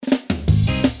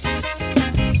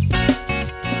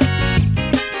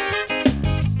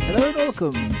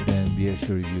Welcome to the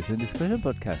MBS Reviews and Discussion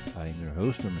Podcast. I'm your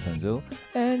host, Norman Sanzo,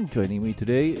 and joining me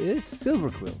today is Silver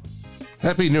Quill.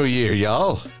 Happy New Year,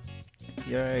 y'all!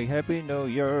 Yay, Happy New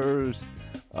Year's!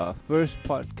 First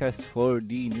podcast for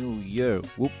the new year.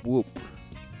 Whoop whoop.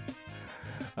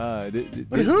 I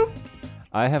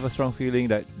have a strong feeling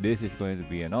that this is going to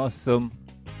be an awesome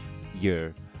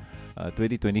year.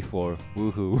 2024.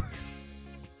 Woohoo.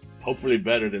 Hopefully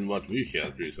better than what we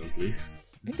had recently.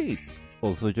 Indeed.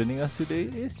 Also joining us today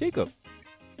is Jacob.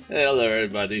 Hello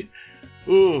everybody.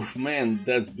 Oof, man,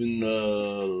 that's been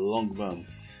a long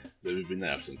month that we've been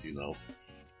absent, you know.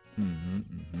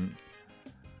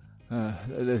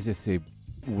 Let's just say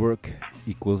work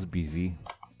equals busy.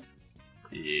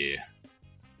 Yeah.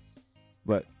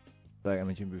 But like I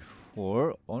mentioned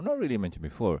before, or not really mentioned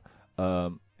before,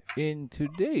 in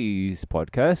today's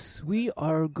podcast, we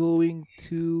are going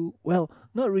to,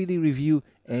 not really review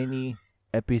any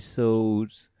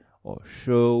episodes or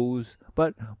shows,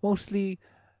 but mostly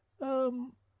a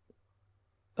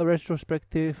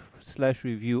retrospective /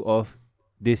 review of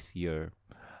this year.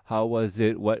 How was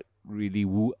it? What really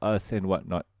woo us and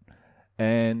whatnot?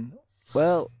 And,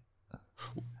 how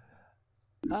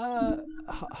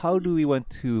do we want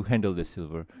to handle this,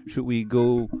 Silver? Should we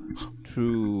go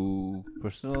through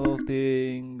personal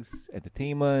things,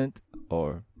 entertainment,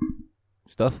 or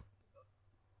stuff?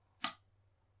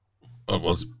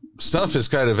 Well, stuff is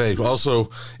kind of vague. Also,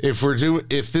 if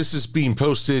this is being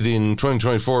posted in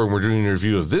 2024 and we're doing a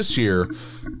review of this year,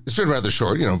 it's been rather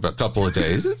short, a couple of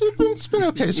days. It's been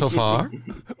okay so far.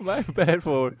 My bad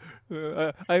for,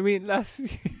 last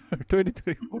year,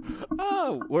 2024.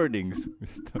 Wordings,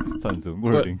 Mr. Sanzung,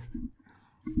 wordings.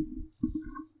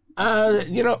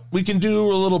 We can do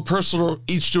a little personal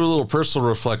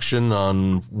reflection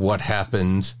on what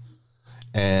happened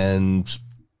and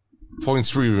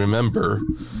points we remember.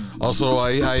 Also,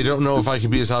 I don't know if I can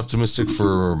be as optimistic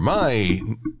for my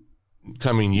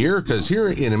coming year, because here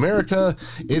in America,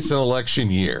 it's an election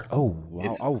year. Oh, wow.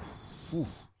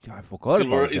 I forgot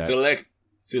about that.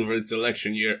 Silver, it's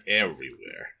election year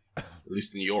everywhere, at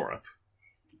least in Europe.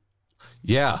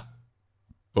 Yeah,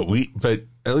 but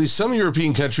at least some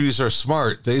European countries are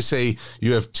smart. They say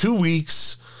you have 2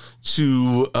 weeks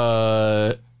to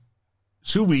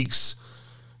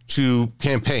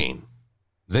campaign.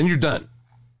 Then you're done.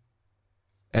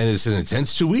 And it's an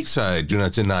intense 2 weeks, I do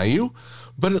not deny you,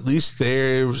 but at least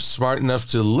they're smart enough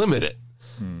to limit it.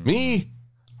 Me,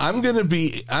 I'm gonna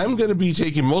be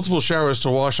taking multiple showers to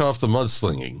wash off the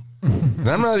mudslinging. And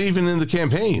I'm not even in the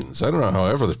campaigns. I don't know how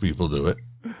other people do it.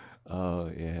 Oh,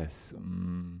 yes.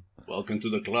 Welcome to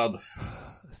the club.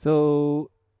 So,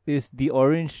 is the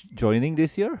Orange joining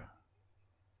this year?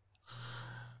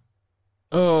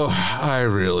 Oh, I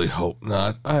really hope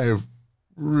not. I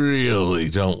really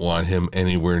don't want him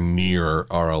anywhere near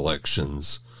our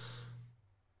elections.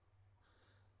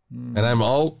 And I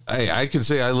can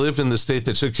say I live in the state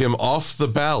that took him off the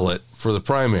ballot for the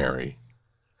primary.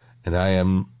 And I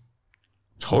am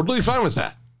totally fine with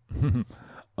that.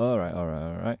 All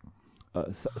right.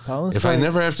 Sounds if like, I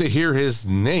never have to hear his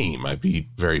name, I'd be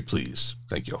very pleased.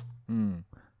 Thank you.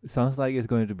 Sounds like it's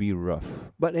going to be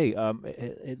rough. But hey,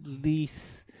 at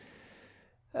least,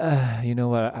 you know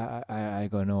what? I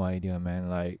got no idea, man.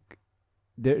 Like,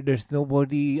 there's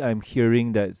nobody I'm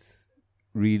hearing that's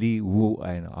really woo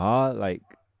and like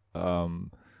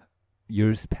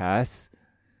years pass.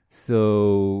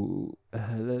 So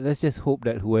let's just hope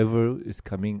that whoever is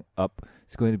coming up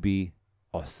is going to be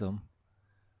awesome.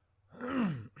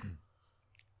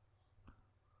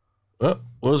 Well,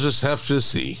 we'll just have to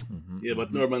see. Yeah,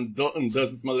 but Norman,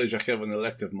 doesn't Malaysia have an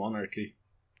elective monarchy?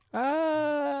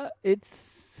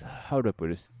 It's, how do I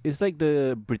put this? It's like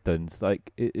the Britons.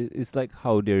 Like it's like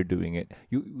how they're doing it.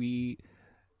 We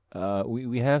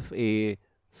have a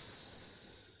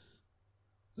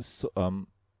sultan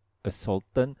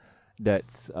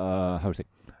that's how to say.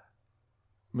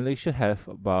 Malaysia have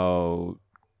about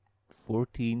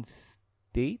 14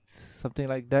 states, something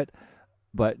like that,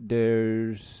 but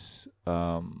there's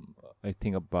I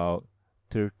think about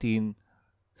 13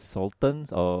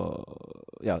 sultans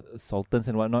sultans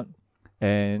and whatnot,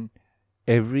 and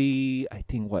every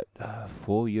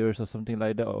 4 years or something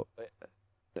like that, or,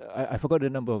 I forgot the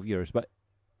number of years, but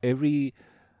every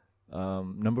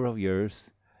number of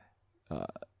years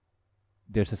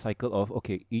there's a cycle of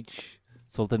each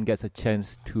sultan gets a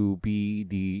chance to be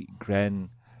the grand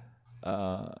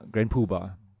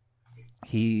poobah.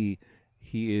 He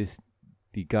is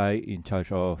the guy in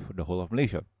charge of the whole of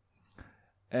Malaysia,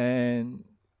 and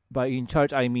by in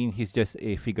charge I mean he's just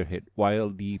a figurehead, while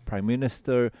the prime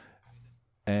minister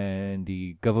and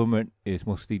the government is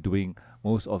mostly doing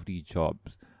most of the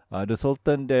jobs. The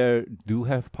Sultan there do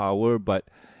have power, but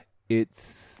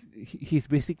he's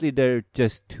basically there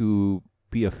just to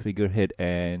be a figurehead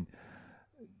and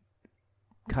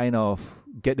kind of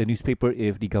get the newspaper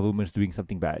if the government's doing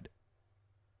something bad.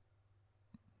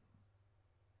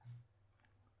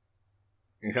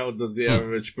 And how does the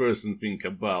average person think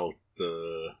about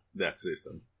that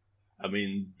system? I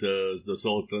mean, does the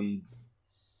Sultan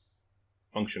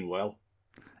function well?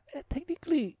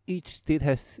 Technically, each state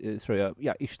has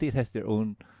each state has their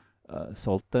own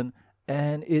Sultan,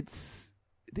 and they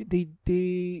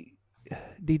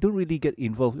don't really get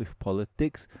involved with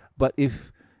politics. But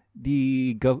if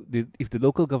the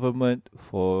local government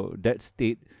for that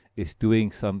state is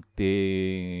doing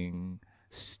something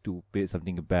stupid,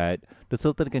 something bad, the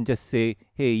Sultan can just say,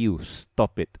 "Hey, you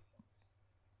stop it,"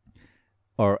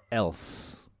 or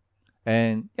else,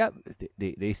 and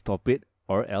they stop it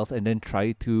or else, and then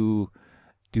try to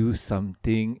do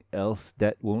something else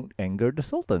that won't anger the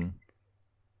Sultan.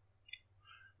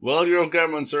 Well, your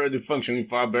government's already functioning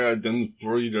far better than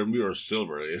Freedom or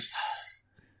Silver is.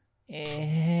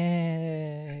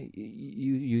 You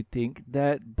think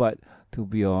that, but to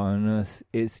be honest,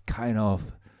 it's kind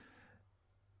of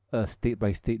a state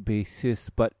by state basis.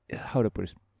 But how to put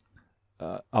it?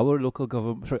 Our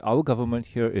government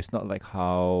here is not like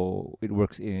how it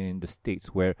works in the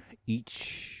States, where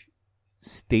each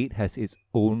state has its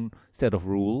own set of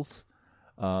rules.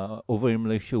 Over in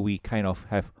Malaysia, we kind of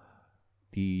have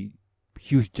the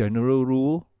huge general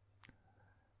rule,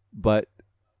 but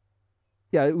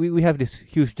we have this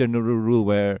huge general rule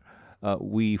where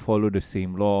we follow the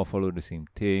same law, follow the same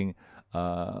thing,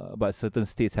 but certain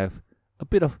states have a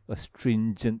bit of a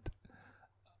stringent,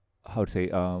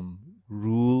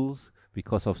 rules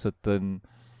because of certain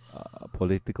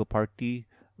political party,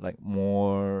 like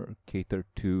more catered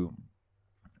to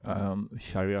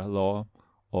Sharia law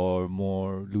or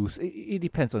more loose. It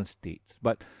depends on states,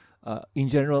 but in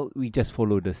general, we just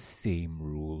follow the same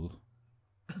rule.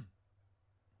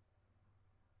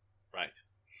 Right.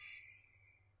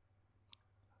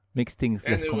 Makes things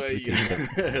less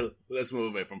complicated. Let's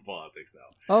move away from politics now.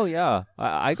 Oh yeah,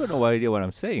 I got no idea what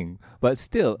I'm saying, but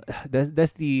still,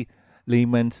 that's the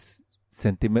layman's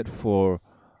sentiment for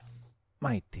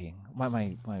my thing.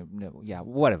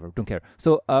 Whatever, don't care.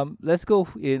 So let's go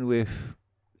in with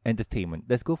entertainment.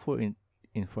 Let's go for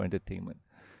entertainment.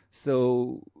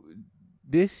 So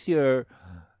this year,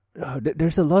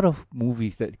 there's a lot of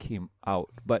movies that came out,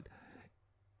 but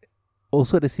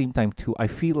also at the same time too, I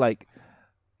feel like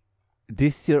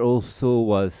this year also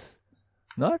was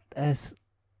not as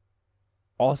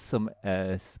awesome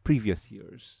as previous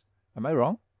years. Am I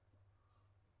wrong?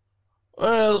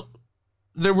 Well,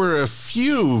 there were a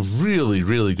few really,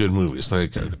 really good movies,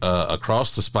 like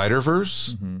Across the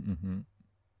Spider-Verse.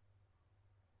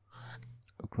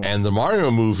 And the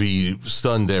Mario movie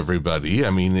stunned everybody. I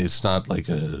mean, it's not like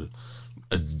a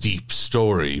deep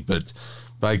story, but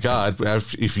by God,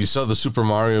 if you saw the Super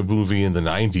Mario movie in the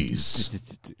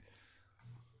 90s...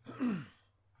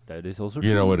 That is also true.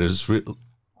 You know what it is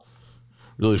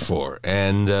really for.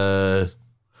 And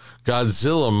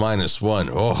Godzilla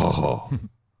 -1.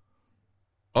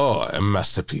 A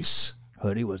masterpiece.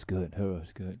 It was good.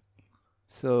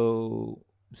 So,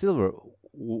 Silver,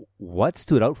 what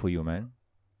stood out for you, man?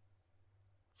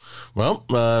 Well,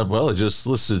 I just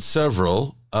listed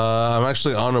several. I'm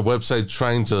actually on a website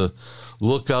trying to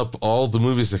look up all the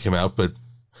movies that came out, but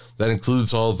that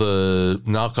includes all the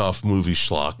knockoff movie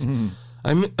schlock.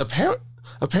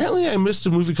 Apparently I missed a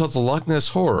movie called The Loch Ness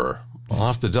Horror. I'll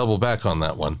have to double back on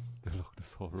that one. The Loch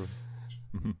Ness Horror.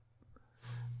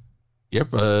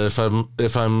 Yep.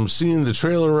 If I'm seeing the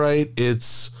trailer right,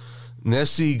 it's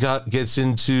Nessie gets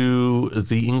into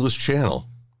the English Channel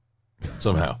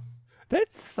somehow.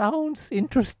 That sounds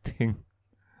interesting.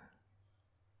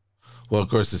 Well, of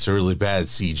course, it's a really bad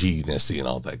CG Nessie and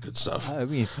all that good stuff. I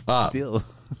mean, still.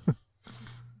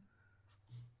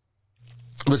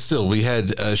 But still, we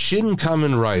had Shin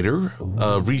Kamen Rider,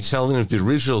 retelling of the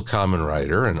original Kamen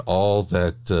Rider and all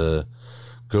that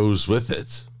goes with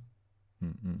it.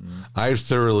 I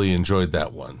thoroughly enjoyed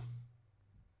that one.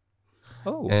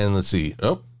 Oh. And let's see.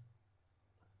 I'm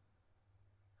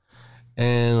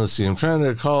trying to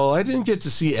recall. I didn't get to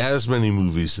see as many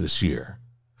movies this year.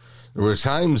 There were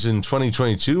times in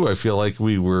 2022, I feel like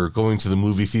we were going to the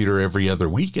movie theater every other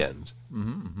weekend.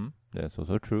 That's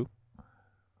also true.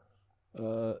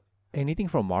 Anything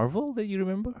from Marvel that you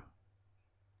remember?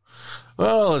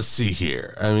 Well, let's see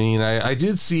here. I mean, I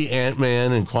did see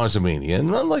Ant-Man and Quantumania,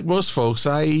 and unlike most folks,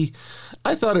 I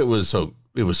thought it was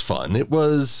it was fun. It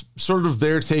was sort of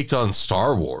their take on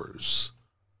Star Wars.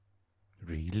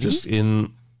 Really? Just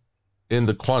in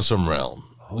the quantum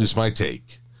realm. At least my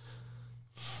take.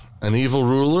 An evil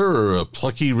ruler or a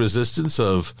plucky resistance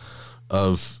of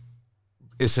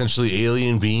essentially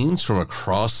alien beings from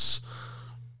across.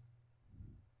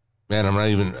 Man, I'm not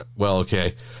even. Well,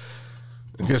 okay.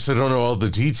 I guess I don't know all the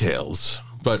details,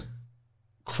 but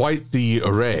quite the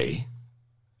array.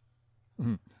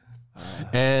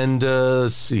 And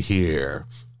let's see here.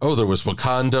 Oh, there was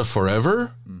Wakanda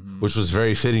Forever, which was a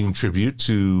very fitting tribute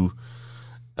to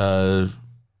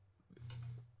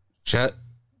Chad.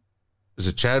 Is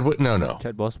it Chadwick? No.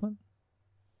 Chad Boseman?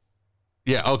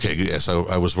 Yeah, okay. Yes,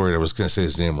 I was worried I was going to say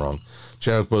his name wrong.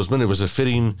 Chadwick Boseman. It was a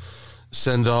fitting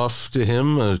send-off to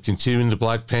him, continuing the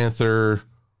Black Panther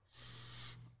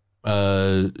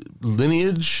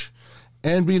lineage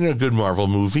and being a good Marvel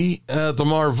movie. The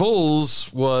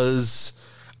Marvels was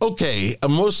okay.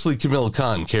 Mostly Camilla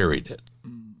Khan carried it,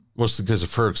 mostly because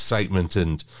of her excitement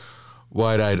and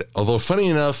wide-eyed. Although, funny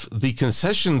enough, the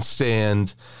concession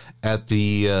stand at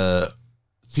the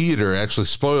theater actually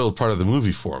spoiled part of the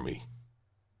movie for me.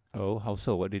 Oh, how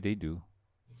so? What did they do?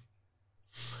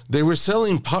 They were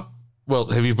selling pop. Well,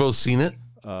 have you both seen it?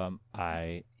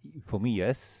 For me,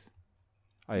 yes.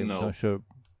 I'm not sure.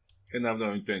 And I have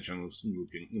no intention of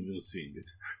seeing it.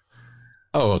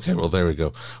 Oh, okay. Well, there we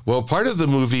go. Well, part of the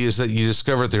movie is that you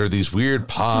discover there are these weird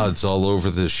pods all over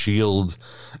the SHIELD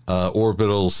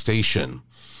orbital station.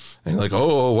 And you're like,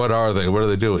 oh, what are they? What are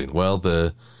they doing? Well,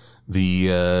 the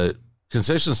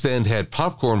concession stand had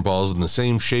popcorn balls in the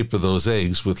same shape of those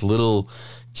eggs with little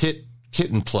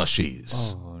kitten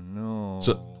plushies. Oh, no.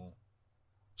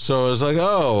 So I was like,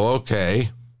 oh,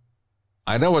 okay.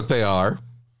 I know what they are.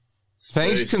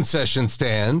 Thanks, concession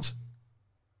stand.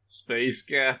 Space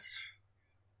cats.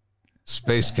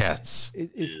 Space cats.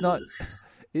 It's not.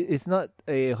 It's not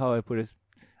a, how I put it.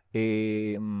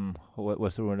 What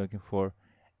was the word I'm looking for?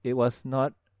 It was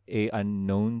not a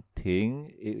unknown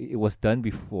thing. It was done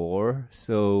before,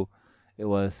 so it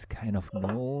was kind of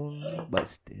known, but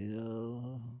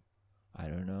still, I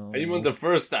don't know. Even the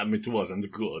first time it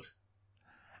wasn't good.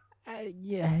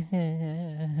 Yeah,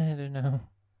 I don't know.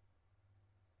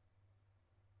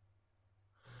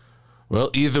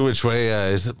 Well, either which way,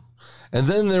 and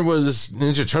then there was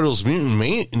Ninja Turtles Mutant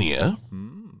Mania,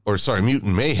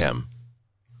 Mutant Mayhem,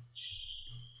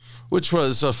 which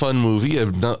was a fun movie,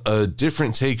 a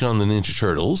different take on the Ninja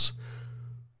Turtles.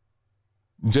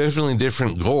 Definitely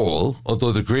different goal,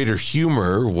 although the greater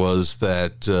humor was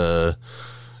that the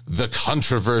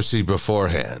controversy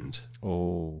beforehand.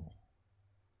 Oh.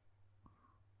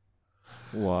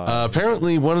 Wow.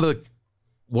 Apparently, one of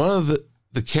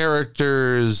the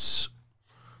characters.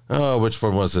 Oh, which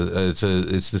one was it? It's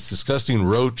this disgusting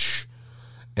roach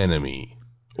enemy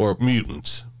or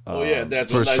mutant. Oh yeah,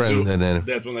 that's what I do.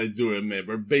 That's what I do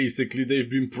remember. Basically, they've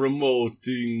been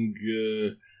promoting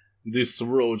this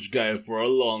roach guy for a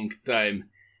long time,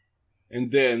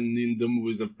 and then in the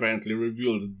movies apparently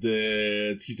revealed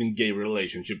that he's in gay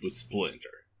relationship with Splinter.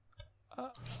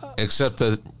 Except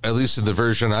that, at least in the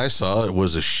version I saw, it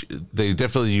was they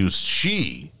definitely used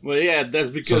she. Well, yeah, that's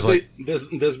because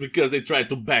that's because they tried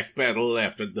to backpedal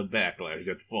after the backlash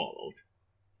that followed.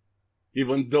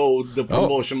 Even though the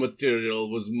promotion material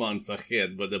was months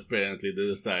ahead, but apparently they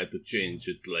decided to change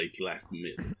it like last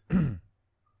minute.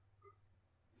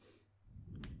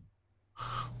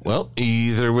 Well,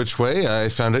 either which way, I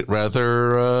found it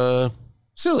rather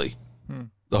silly.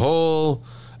 The whole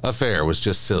affair was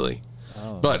just silly.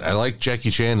 But I like Jackie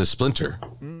Chan as Splinter.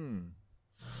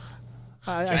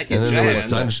 Jackie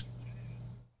Chan?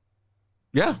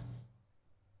 Yeah.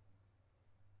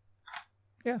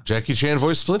 Yeah. Jackie Chan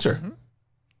voiced Splinter. Mm-hmm.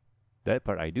 That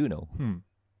part I do know.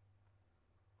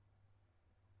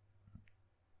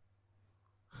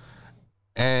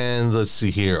 And let's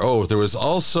see here. Oh, there was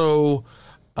also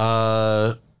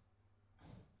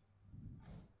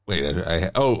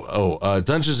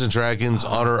Dungeons and Dragons: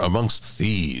 Honor Amongst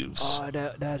Thieves. Oh,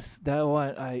 that's that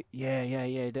one.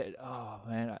 That, oh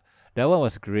man, that one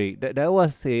was great. That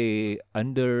was a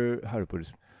how to put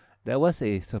this. That was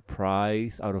a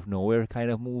surprise out of nowhere kind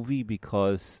of movie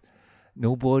because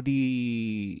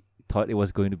nobody thought it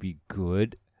was going to be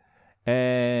good,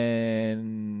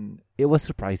 and it was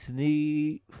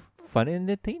surprisingly fun and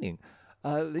entertaining.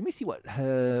 Let me see what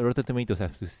Rotten Tomatoes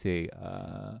have to say.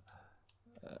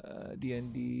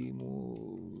 D&D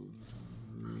movie.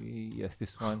 Yes,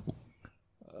 this one.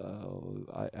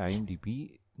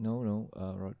 IMDb. No.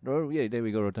 Yeah, there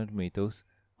we go. Rotten Tomatoes.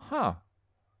 Huh.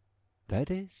 That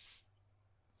is.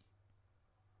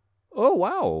 Oh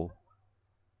wow.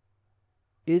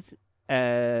 It's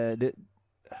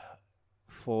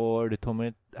For the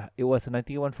tomato, it was a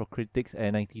 91 for critics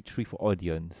and 93 for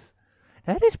audience.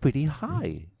 That is pretty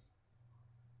high.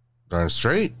 Darn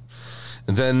straight.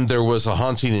 And then there was A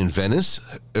Haunting in Venice,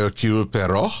 Hercule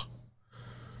Poirot.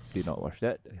 Did not watch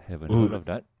that. Haven't heard of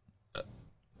that.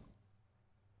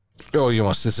 Oh, you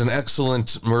must. It's an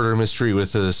excellent murder mystery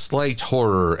with a slight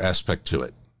horror aspect to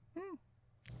it.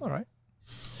 All right.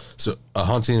 So, A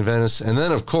Haunting in Venice. And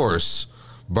then, of course,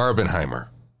 Barbenheimer.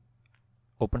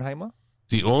 Oppenheimer?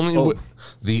 The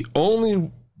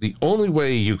only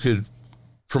way you could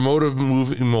promote a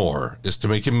movie more is to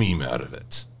make a meme out of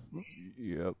it.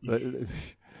 Yep.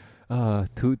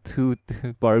 Two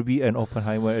Barbie and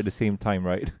Oppenheimer at the same time,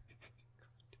 right?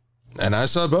 And I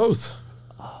saw both.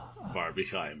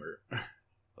 Barbieheimer.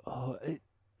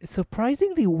 It's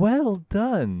surprisingly well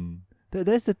done.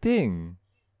 That's the thing.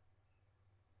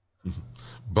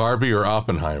 Barbie or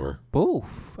Oppenheimer?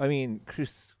 Both. I mean,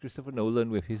 Christopher Nolan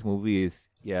with his movies,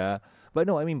 yeah. But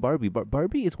no, I mean Barbie.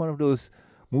 Barbie is one of those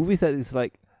movies that is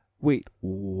like, wait,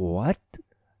 what?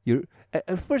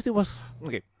 At first it was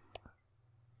okay.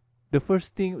 The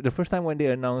first time when they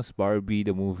announced Barbie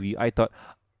the movie, I thought,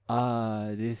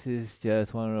 this is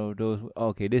just one of those.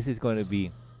 Okay, this is going to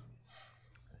be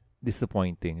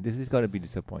disappointing.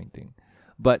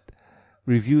 But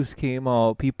reviews came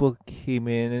out, people came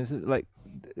in, and it's like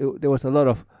there was a lot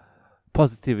of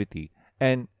positivity.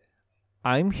 And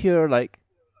I'm here like,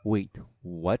 wait,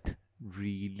 what?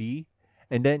 Really?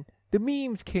 And then the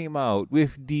memes came out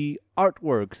with the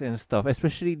artworks and stuff,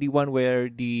 especially the one where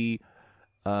the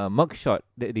mugshot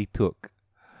that they took.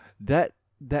 That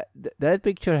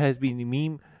picture has been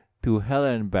meme to hell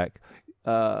and back.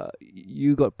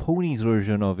 You got Pony's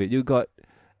version of it. You got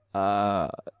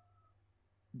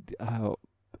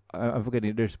I'm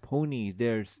forgetting. There's Ponies.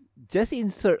 There's just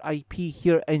insert IP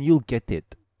here and you'll get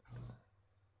it.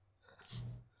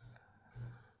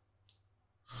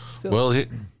 So, well,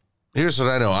 here's what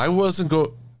I know.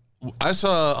 I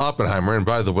saw Oppenheimer, and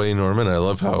by the way, Norman, I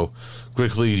love how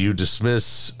quickly you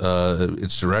dismiss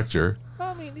its director.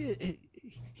 I mean,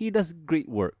 he does great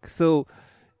work. So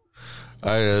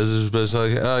I was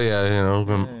like, oh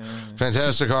yeah,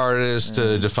 fantastic artist,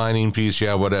 defining piece,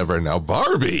 yeah, whatever. Now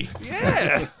Barbie,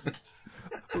 yeah.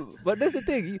 But that's the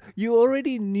thing. You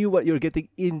already knew what you're getting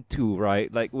into,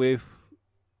 right? Like with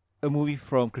a movie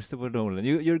from Christopher Nolan,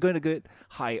 you're going to get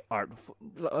high art,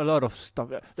 a lot of stuff.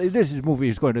 Like, this movie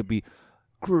is going to be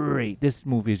great. This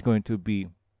movie is going to be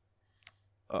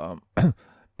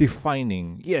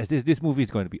defining. Yes, this movie is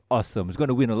going to be awesome. It's going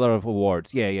to win a lot of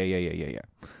awards. Yeah.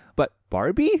 But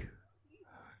Barbie?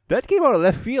 That came out of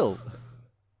left field.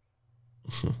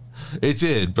 It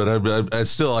did, but I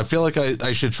still, I feel like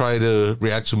I should try to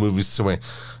react to movies the way,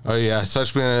 oh yeah,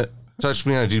 touch me on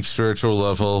a deep spiritual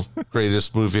level.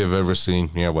 Greatest movie I've ever seen.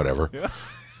 Yeah, whatever. Yeah.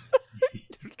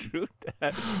 True.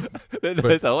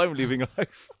 That's how I'm living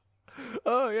life.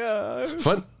 Oh yeah.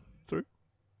 Sorry.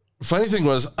 Funny thing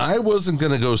was, I wasn't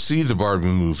going to go see the Barbie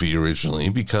movie originally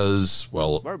because,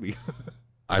 well, Barbie.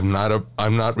 I'm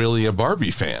not really a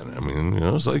Barbie fan. I mean,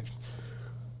 it's like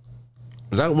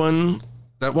that one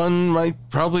might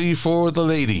probably for the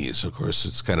ladies. Of course,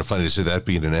 it's kind of funny to say that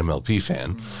being an MLP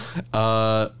fan.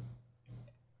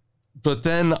 But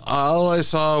then all I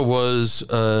saw was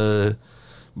videos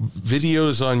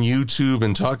on YouTube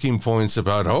and talking points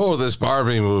about, this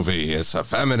Barbie movie, it's a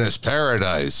feminist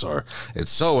paradise, or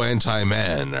it's so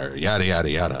anti-man, or yada, yada,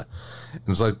 yada. And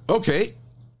it's like, okay,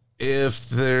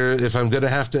 if I'm going to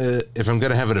have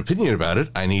an opinion about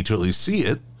it, I need to at least see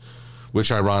it,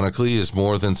 which ironically is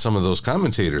more than some of those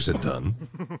commentators had done.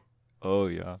 Oh,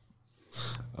 yeah.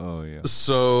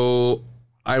 So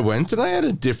I went and I had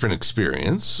a different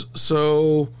experience,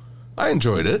 so I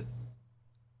enjoyed it.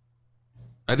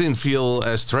 I didn't feel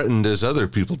as threatened as other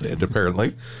people did,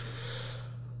 apparently.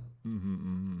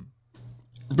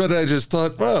 But I just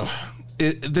thought,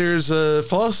 there's a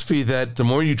philosophy that the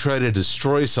more you try to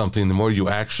destroy something, the more you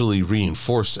actually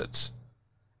reinforce it.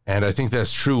 And I think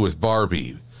that's true with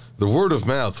Barbie. The word of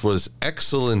mouth was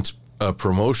excellent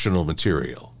promotional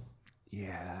material.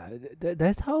 Yeah,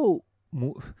 that's how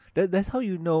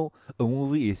you know a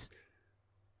movie is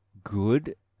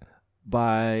good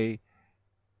by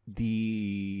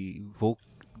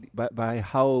by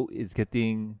how it's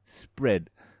getting spread,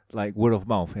 like word of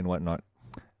mouth and whatnot.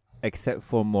 Except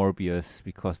for Morbius,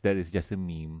 because that is just a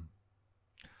meme.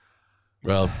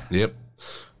 Well, yep.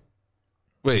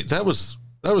 Wait, that was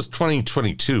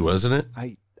 2022, wasn't it?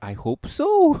 I hope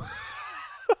so.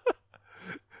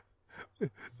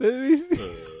 Let me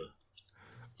see.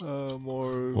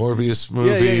 Morbius movie.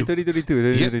 Yeah,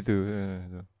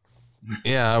 2022.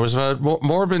 Yeah, I was about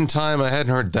Morbin Time. I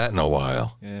hadn't heard that in a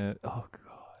while. Yeah. Oh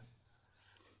God.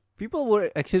 People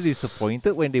were actually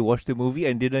disappointed when they watched the movie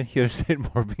and didn't hear said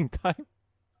Morbin Time.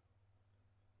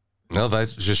 No, that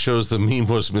just shows the meme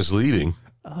was misleading.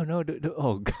 Oh no!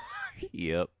 Oh God.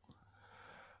 Yep.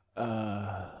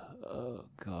 Oh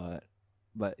God.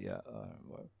 But yeah.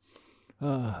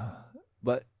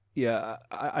 But yeah,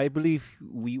 I believe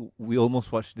we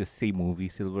almost watched the same movie,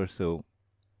 Silver. So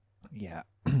yeah,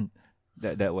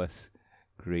 that was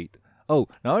great. Oh,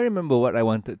 now I remember what I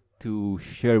wanted to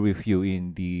share with you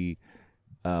in the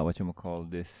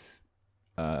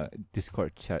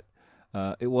Discord chat.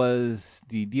 It was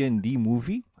the D&D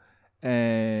movie,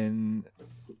 and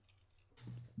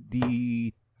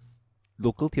the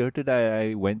local theater that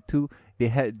I went to, they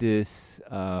had this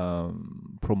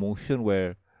promotion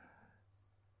where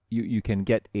you can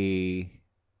get a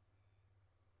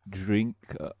drink,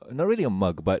 not really a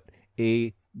mug, but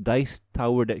a dice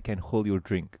tower that can hold your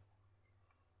drink.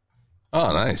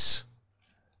 Oh, nice.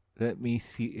 Let me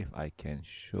see if I can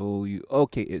show you.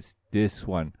 Okay, it's this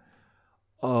one.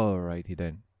 Alrighty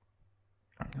then.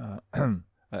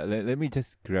 Let me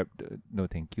just grab no,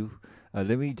 thank you.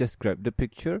 Let me just grab the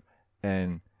picture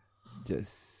and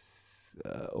just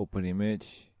open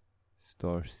image,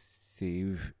 store,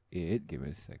 save it. Give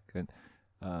me a second.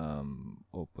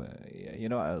 Open.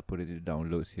 Yeah, I'll put it in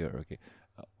downloads here. Okay.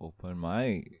 Open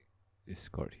my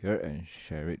Discord here and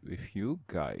share it with you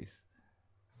guys.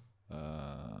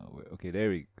 Okay, there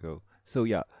we go. So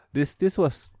yeah, this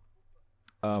was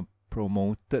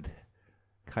promoted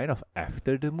kind of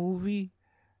after the movie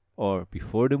or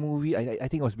before the movie. I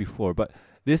think it was before, but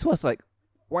this was like,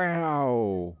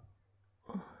 wow.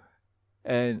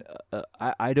 And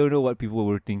I don't know what people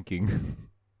were thinking.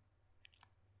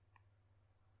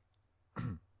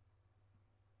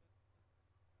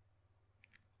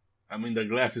 I mean, the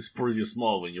glass is pretty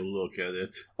small when you look at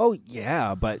it. Oh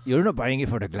yeah, but you're not buying it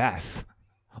for the glass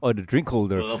or the drink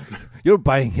holder. Well, you're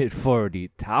buying it for the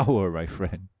tower, my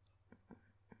friend.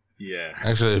 Yeah.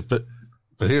 Actually, but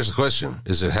here's the question: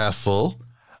 is it half full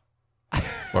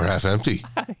or half empty?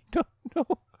 I don't know.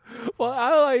 Well,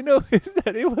 all I know is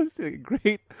that it was a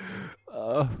great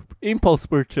impulse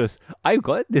purchase. I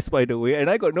got this, by the way, and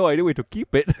I got no idea where to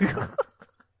keep it.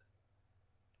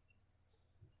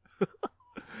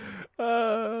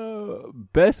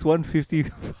 Best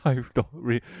 $155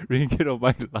 ringgit of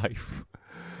my life.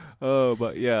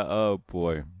 But yeah, oh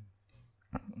boy.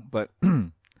 But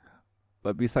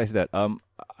but besides that,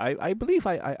 I believe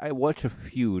I watched a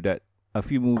few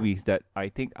movies that I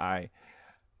think I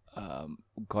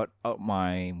got out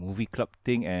my movie club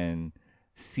thing and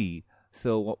see.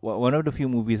 So one of the few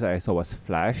movies I saw was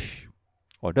Flash,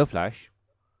 or The Flash.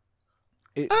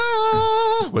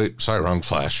 Wait, sorry, wrong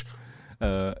Flash.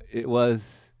 It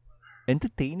was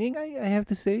entertaining, I have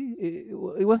to say.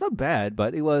 It was not bad,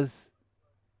 but it was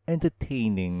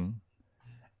entertaining.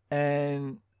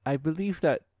 And I believe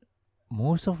that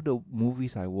most of the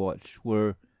movies I watched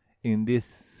were in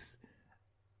this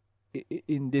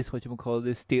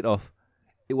state of,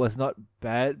 it was not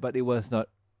bad, but it was not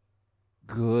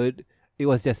good. It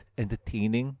was just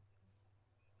entertaining.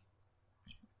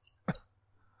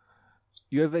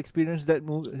 You ever experienced that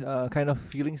kind of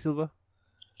feeling, Silva?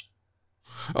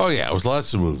 Oh yeah, with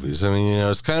lots of movies. I mean,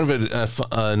 it's kind of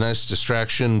a nice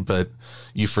distraction, but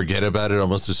you forget about it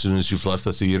almost as soon as you've left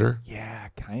the theater. Yeah,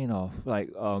 kind of like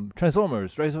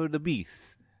Transformers: Rise of the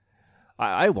Beasts.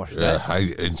 I watched that.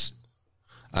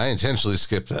 I intentionally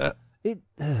skipped that.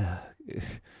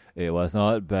 It was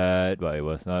not bad, but it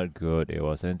was not good. It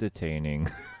was entertaining.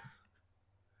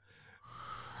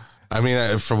 I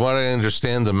mean, from what I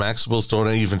understand, the Maximals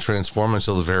don't even transform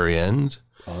until the very end.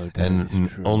 Oh, that and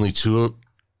is true.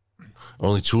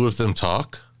 Only two of them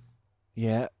talk.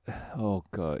 Yeah. Oh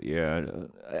god. Yeah.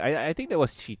 I think that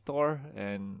was Cheetor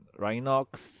and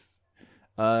Rhinox.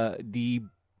 The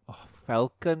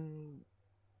Falcon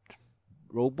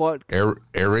robot.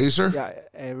 Airazor? Yeah,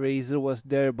 Airazor was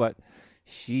there, but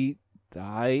she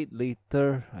died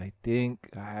later. I think.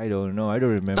 I don't know. I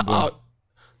don't remember.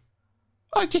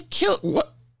 I get killed.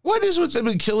 What is with them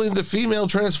in killing the female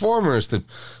Transformers? To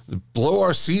blow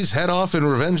RC's head off in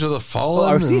Revenge of the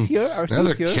Fallen? Oh, RC's here. Now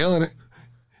they're killing it.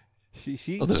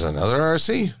 She. Oh, there's another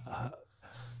RC.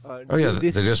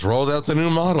 They just rolled out the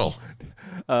new model.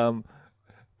 To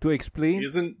explain.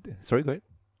 Sorry, go ahead.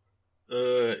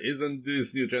 Isn't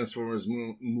this new Transformers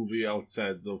movie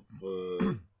outside of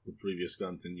the previous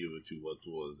continuity? What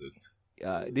was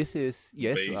it? This is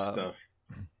base stuff.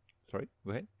 Sorry,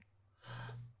 go ahead.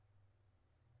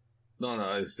 No,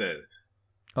 I said it.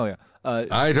 Oh yeah.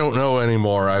 I don't know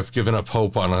anymore. I've given up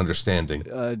hope on understanding.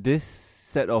 This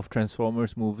set of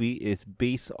Transformers movie is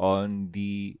based on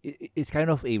it's kind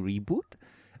of a reboot.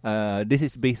 This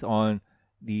is based on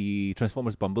the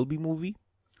Transformers Bumblebee movie,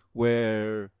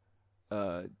 where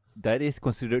that is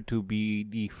considered to be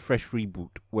the fresh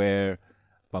reboot, where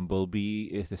Bumblebee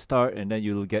is the start, and then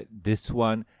you'll get this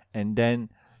one, and then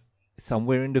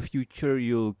somewhere in the future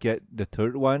you'll get the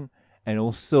third one, and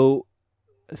also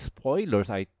spoilers.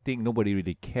 I think nobody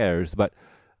really cares, but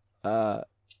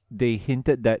they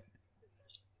hinted that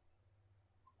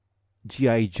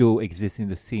G.I. Joe exists in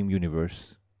the same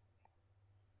universe.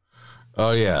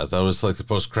 Oh yeah, that was like the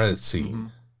post-credit scene. Mm-hmm.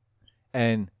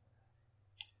 And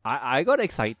I got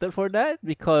excited for that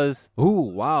because, oh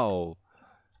wow,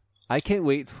 I can't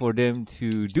wait for them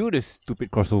to do this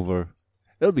stupid crossover.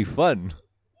 It'll be fun.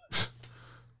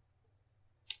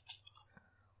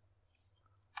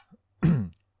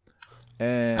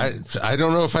 And I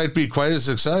don't know if I'd be quite as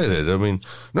excited. I mean,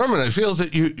 Norman, I feel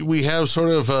that we have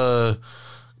sort of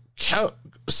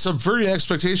subverting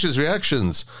expectations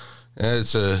reactions.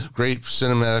 It's a great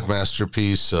cinematic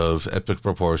masterpiece of epic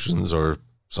proportions or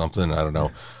something. I don't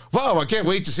know. Wow, I can't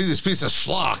wait to see this piece of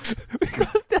schlock.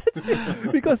 Because that's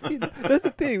that's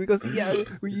the thing. Because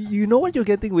you know what you're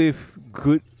getting with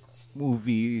good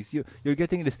movies. You're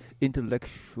getting this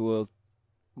intellectual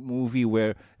movie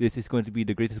where this is going to be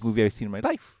the greatest movie I've seen in my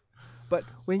life. But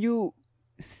when you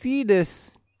see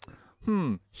this,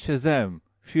 Shazam,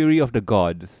 Fury of the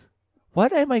Gods,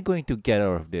 what am I going to get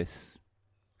out of this?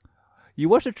 You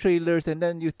watch the trailers and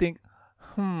then you think,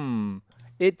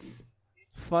 it's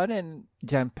fun and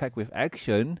jam-packed with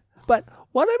action, but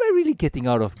what am I really getting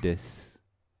out of this?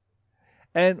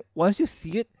 And once you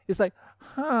see it, it's like,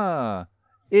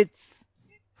 it's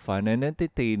fun and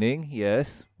entertaining,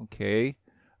 yes, okay.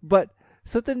 But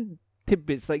certain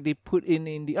tidbits, like they put in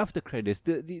the after credits,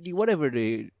 the whatever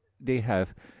they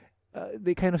have,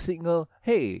 they kind of signal,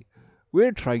 hey,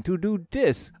 we're trying to do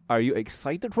this. Are you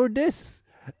excited for this?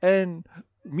 And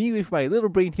me with my little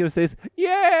brain here says,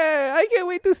 yeah, I can't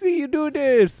wait to see you do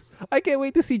this. I can't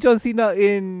wait to see John Cena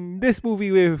in this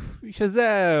movie with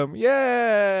Shazam.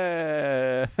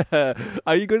 Yeah.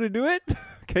 Are you going to do it?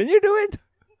 Can you do it?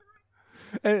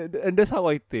 And that's how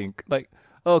I think. Like,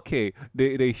 okay,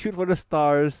 they shoot for the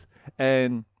stars,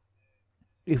 and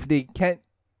if they can't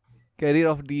get it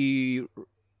off the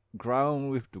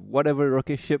ground with whatever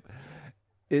rocket ship,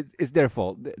 it's their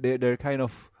fault. They're kind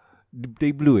of,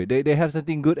 they blew it. They have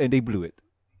something good and they blew it.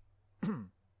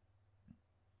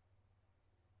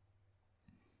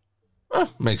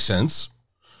 Makes sense.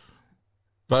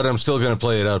 But I'm still going to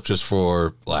play it out just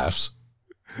for laughs.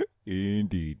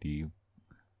 Indeed.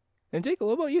 And Jacob,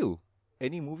 what about you?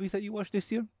 Any movies that you watched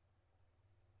this year?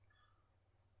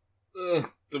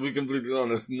 To be completely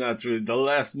honest, not really. The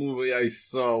last movie I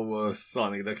saw was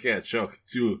Sonic the Hedgehog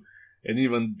 2, and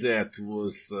even that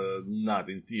was not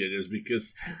in theaters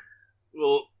because,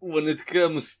 well, when it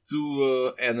comes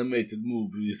to animated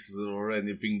movies or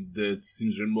anything that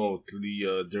seems remotely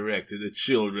directed at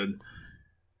children,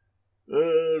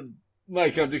 my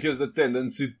country has the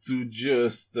tendency to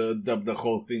just dub the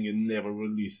whole thing and never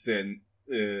release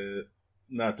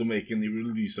not to make any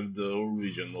release of the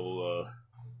original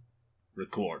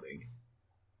recording.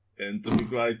 And to be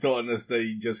quite honest,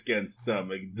 I just can't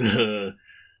stomach the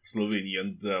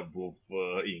Slovenian dub of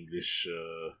English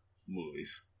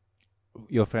movies.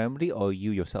 Your family or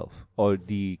you yourself? Or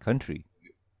the country?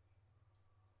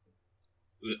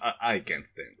 I can't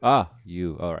stand it.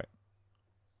 You. Alright.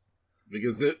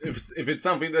 Because if it's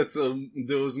something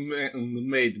that was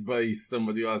made by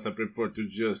somebody else, I prefer to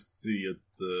just see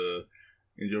it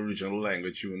in the original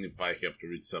language, even if I have to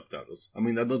read subtitles. I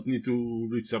mean, I don't need to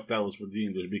read subtitles for the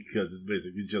English because it's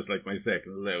basically just like my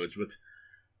second language, but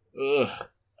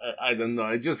I don't know.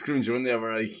 I just cringe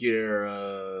whenever I hear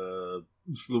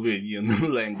Slovenian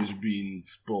language being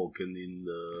spoken in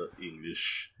the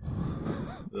English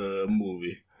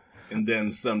movie. And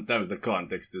then sometimes the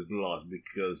context is lost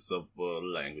because of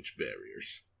language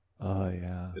barriers. Oh,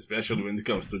 yeah. Especially when it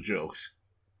comes to jokes.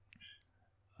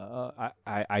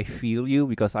 I feel you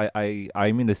because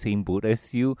I'm in the same boat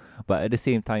as you, but at the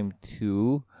same time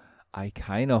too, I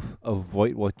kind of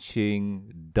avoid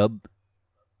watching dub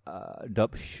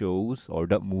shows or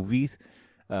dub movies.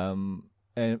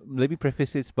 And let me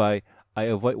preface this by I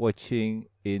avoid watching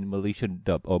in Malaysian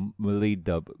dub or Malay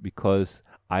dub because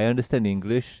I understand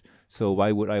English, so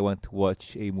why would I want to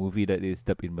watch a movie that is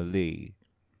dubbed in Malay?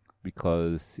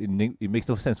 Because it makes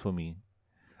no sense for me.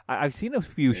 I've seen a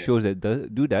few shows that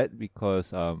do that because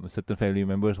certain family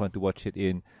members want to watch it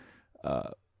in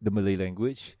the Malay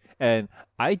language, and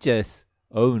I just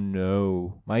oh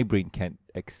no, my brain can't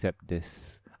accept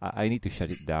this. I need to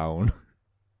shut it down.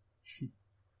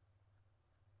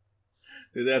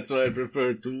 So that's why I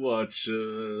prefer to watch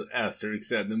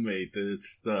Asterix animated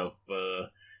stuff.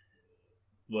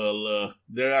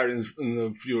 There are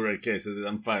in few rare cases that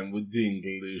I'm fine with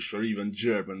English or even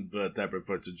German, but I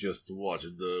prefer to just watch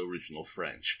the original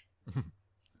French.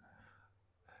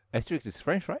 Asterix is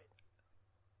French, right?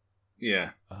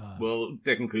 Yeah. Well,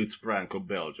 technically it's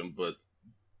Franco-Belgium, but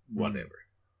whatever.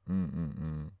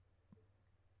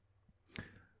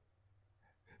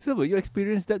 Silver, you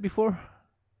experienced that before?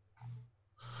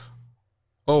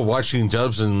 Oh, watching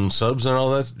dubs and subs and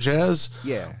all that jazz?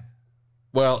 Yeah.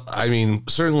 Well, I mean,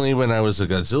 certainly when I was a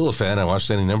Godzilla fan, I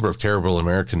watched any number of terrible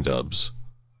American dubs.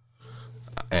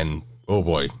 And, oh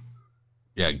boy,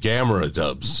 yeah, Gamera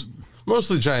dubs.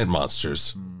 Mostly giant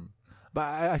monsters. But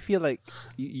I feel like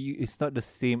it's not the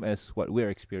same as what we're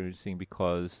experiencing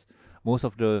because most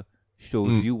of the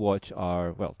shows you watch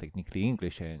are, well, technically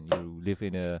English, and you live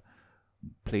in a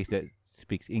place that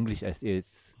speaks English as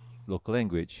its local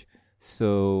language.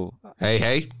 So...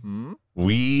 Hey,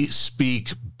 we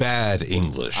speak bad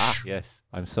English. Yes,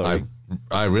 I'm sorry.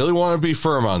 I really want to be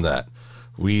firm on that.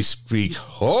 We speak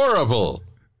horrible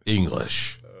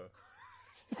English.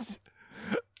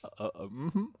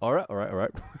 All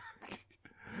right.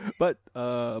 But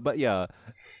yeah.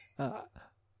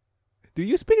 Do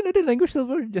you speak another language,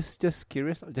 Silver? Just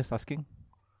curious, just asking.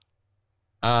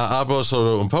 Hablo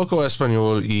solo un poco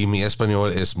español y mi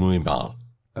español es muy mal.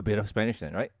 A bit of Spanish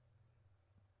then, right?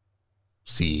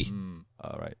 Sí.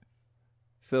 All right.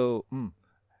 So,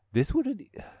 this would.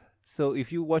 So,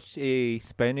 if you watch a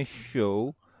Spanish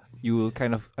show, you will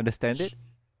kind of understand it.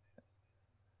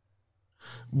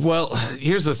 Well,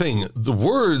 here's the thing. The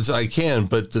words I can,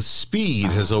 but the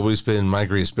speed has always been my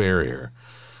greatest barrier.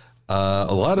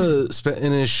 A lot of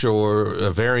Spanish or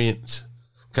variant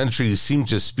countries seem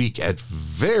to speak at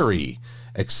very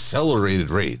accelerated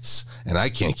rates, and I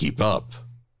can't keep up.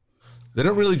 They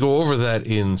don't really go over that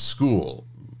in school.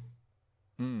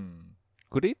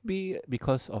 Could it be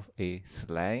because of a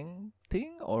slang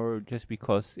thing, or just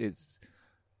because it's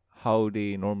how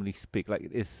they normally speak, like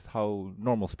it's how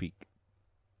normal speak?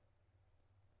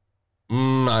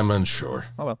 I'm unsure.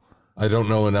 Oh well. I don't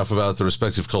know enough about the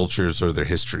respective cultures or their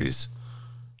histories.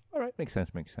 All right, makes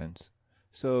sense.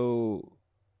 So,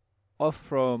 off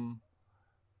from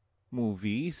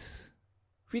movies,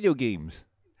 video games.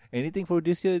 Anything for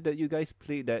this year that you guys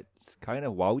played that's kind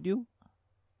of wowed you?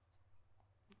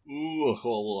 Ooh, a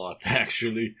whole lot,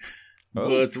 actually. Oh.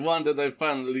 But one that I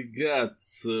finally got,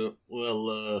 the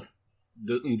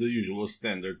usual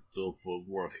standard of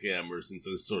Warhammer, since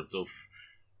I sort of,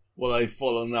 I've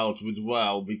fallen out with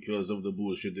WoW because of the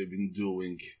bullshit they've been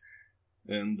doing.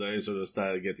 And I sort of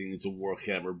started getting into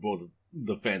Warhammer, both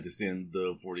the fantasy and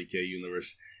the 40k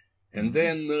universe. And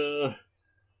then,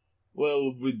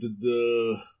 with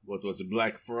the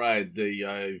Black Friday,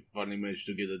 I finally managed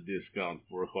to get a discount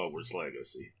for Hogwarts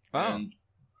Legacy. And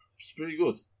it's pretty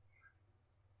good.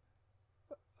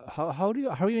 How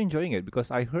are you enjoying it? Because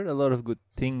I heard a lot of good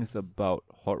things about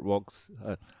Hogwarts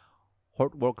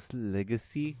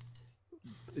Legacy.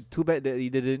 Too bad that he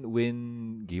didn't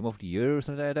win Game of the Year or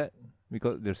something like that,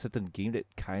 because there's a certain game that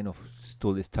kind of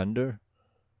stole his thunder.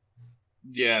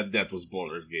 Yeah, that was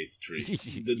Baldur's Gate 3.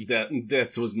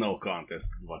 that was no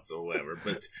contest whatsoever.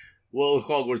 But,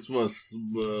 Hogwarts was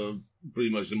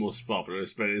pretty much the most popular,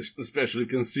 especially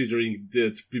considering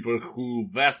that people who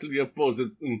vastly opposed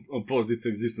its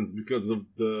existence because of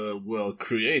the,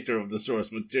 creator of the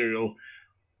source material,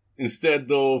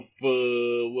 instead of,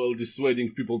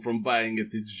 dissuading people from buying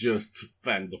it, it just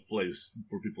fanned the flames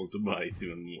for people to buy it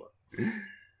even more.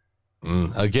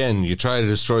 Again, you try to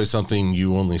destroy something,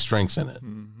 you only strengthen it.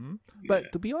 Mm-hmm.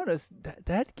 But to be honest,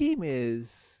 that game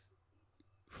is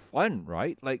fun,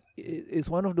 right? Like, it's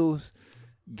one of those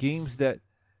games that,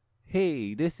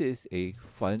 hey, this is a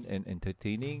fun and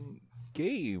entertaining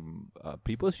game.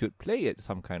 People should play it,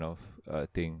 some kind of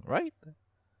thing, right?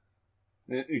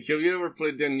 Have you ever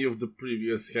played any of the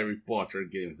previous Harry Potter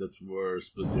games that were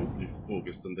specifically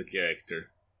focused on the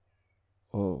character?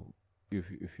 Oh,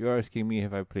 if you're asking me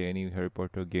if I play any Harry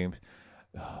Potter games,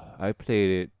 I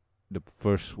played it, the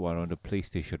first one on the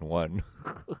PlayStation 1.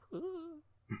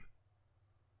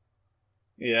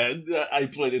 Yeah, I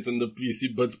played it on the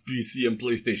PC, but PC and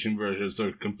PlayStation versions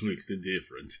are completely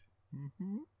different.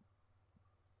 Mm-hmm.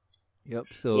 Yep,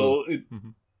 so...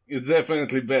 It's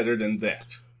definitely better than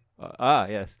that.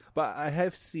 Yes. But I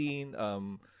have seen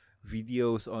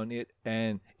videos on it,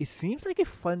 and it seems like a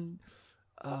fun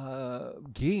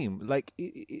game. Like,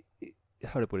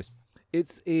 how to put this?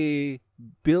 it's a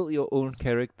build your own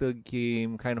character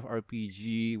game, kind of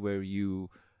RPG where you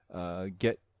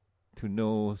get to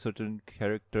know certain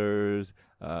characters,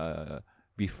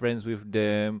 be friends with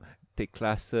them, take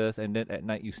classes, and then at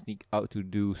night you sneak out to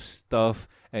do stuff.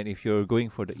 And if you're going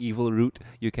for the evil route,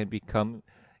 you can become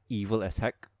evil as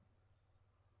heck.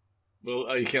 Well,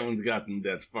 I haven't gotten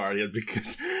that far yet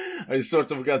because I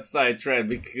sort of got sidetracked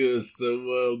because,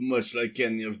 much like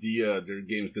any of the other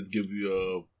games that give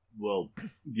you,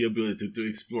 the ability to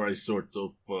explore, I sort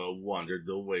of wandered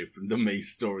away from the main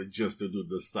story just to do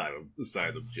the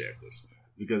side objectives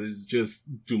because it's just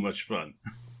too much fun.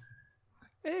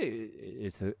 Hey,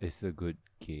 it's a good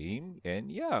game,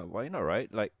 and yeah, why not,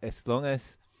 right? Like, as long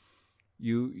as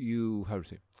you how to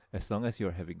say, as long as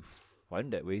you're having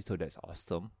fun that way, so that's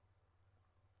awesome.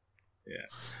 Yeah.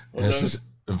 It's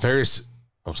just various.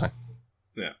 Oh, sorry.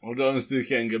 Yeah, although I'm still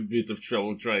having a bit of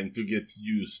trouble trying to get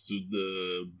used to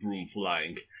the broom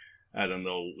flying. I don't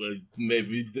know.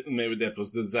 Maybe that was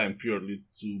designed purely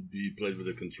to be played with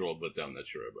a control, but I'm not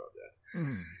sure about that.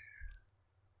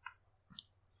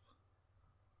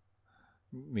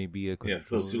 Maybe a control. Yeah.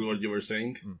 So, still, what you were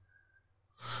saying?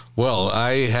 Well,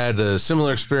 I had a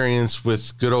similar experience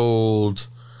with good old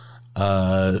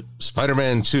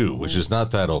Spider-Man 2, which is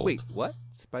not that old. Wait, what?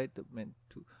 Spider-Man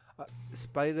 2?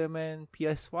 Spider-Man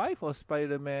PS5 or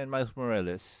Spider-Man Miles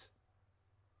Morales?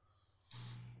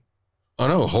 Oh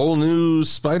no, whole new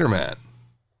Spider-Man.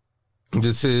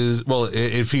 This is, well,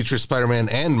 it features Spider-Man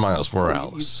and Miles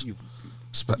Morales. You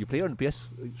play on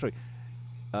PS... Sorry.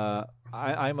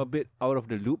 I'm a bit out of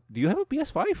the loop. Do you have a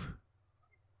PS5?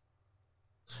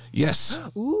 Yes.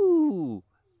 Ooh,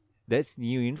 that's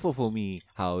new info for me.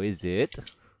 How is it?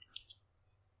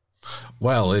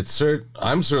 Well,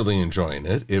 I'm certainly enjoying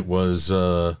it. It was,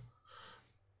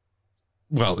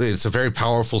 it's a very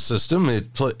powerful system.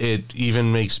 It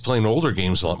even makes playing older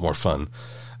games a lot more fun.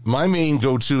 My main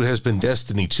go-to has been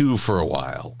Destiny 2 for a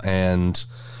while, and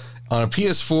on a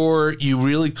PS4, you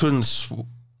really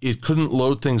couldn't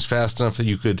load things fast enough that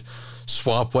you could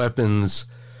swap weapons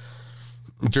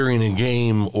during a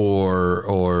game,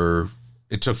 or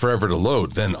it took forever to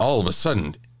load. Then all of a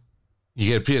sudden, you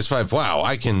get a PS5. Wow,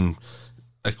 I can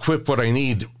equip what I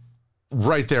need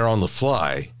right there on the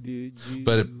fly.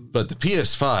 But the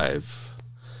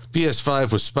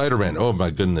PS5 with Spider-Man. Oh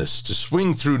my goodness! To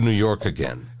swing through New York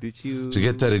again. To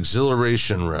get that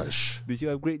exhilaration rush? Did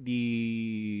you upgrade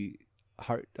the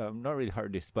not really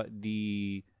hard disk, but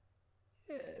the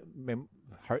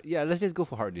let's just go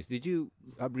for hard disk. Did you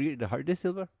upgrade the hard disk,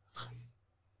 Silver?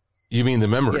 You mean the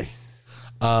memory? Yes.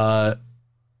 I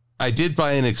did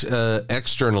buy an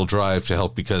external drive to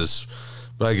help because,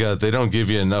 by God, they don't give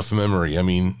you enough memory. I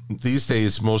mean, these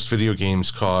days, most video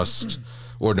games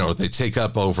they take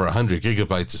up over 100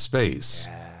 gigabytes of space.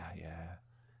 Yeah.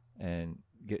 And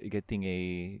getting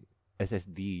a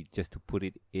SSD just to put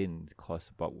it in costs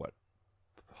about what?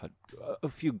 A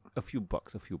few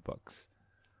bucks.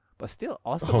 But still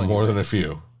awesome. Oh, more than a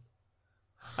few.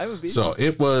 So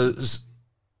it was...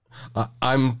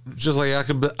 I'm just like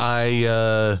Jakob.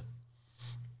 I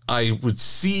would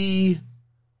see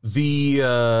the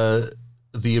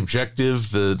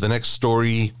objective, the next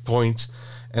story point,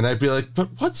 and I'd be like, but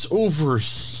what's over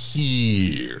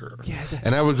here? Yeah,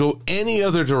 and I would go any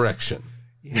other direction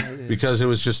because it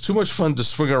was just too much fun to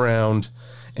swing around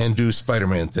and do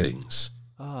Spider-Man things.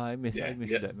 Oh, I miss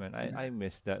that, man. I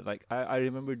miss that. Like, I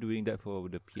remember doing that for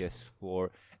the PS4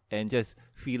 and just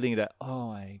feeling that,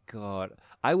 oh my God,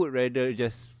 I would rather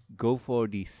just go for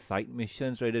the side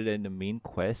missions rather than the main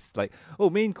quests. Like, oh,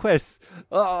 main quest,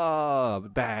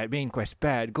 bad, main quest,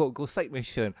 bad, go side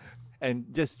mission.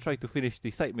 And just try to finish the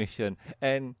side mission.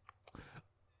 And,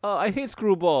 I hate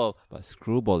Screwball, but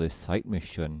Screwball is side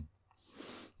mission.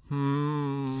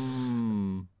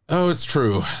 Oh, it's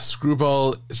true.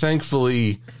 Screwball,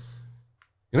 thankfully,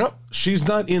 she's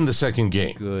not in the second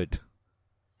game. Good.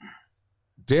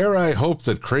 Dare I hope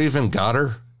that Craven got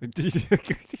her? I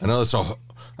know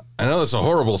that's a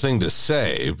horrible thing to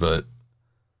say, but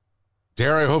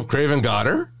dare I hope Craven got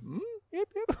her? Yep.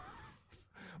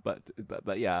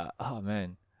 But yeah. Oh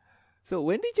man. So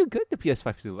when did you get the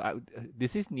PS5?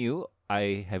 This is new.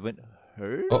 I haven't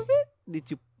heard of it.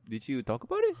 Did you talk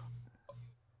about it?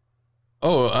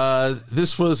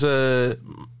 This was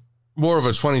more of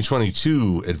a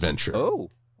 2022 adventure. Oh,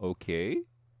 okay.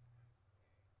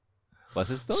 What's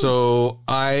the story? So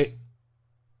I'm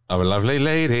a lovely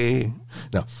lady.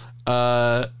 No,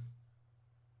 I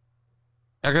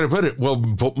gotta put it. Well,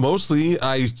 mostly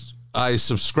I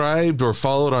subscribed or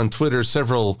followed on Twitter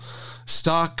several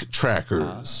stock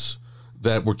trackers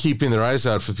that were keeping their eyes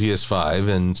out for PS5,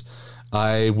 and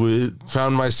I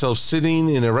found myself sitting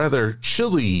in a rather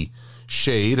chilly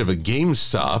shade of a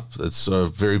GameStop. That's a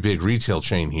very big retail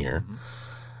chain here. Mm-hmm.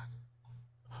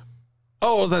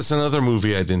 Oh, that's another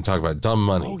movie I didn't talk about, Dumb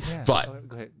Money. Oh, yeah. But,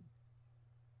 go ahead.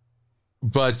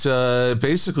 But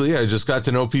basically, I just got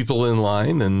to know people in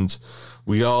line, and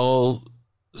we all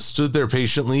stood there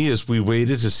patiently as we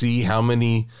waited to see how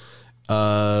many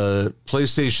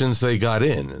PlayStations they got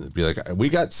in. And it'd be like, we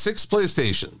got 6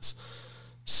 PlayStations.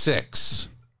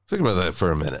 6. Think about that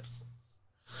for a minute.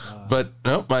 But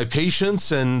no, my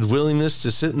patience and willingness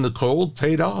to sit in the cold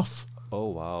paid off. Oh,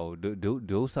 wow.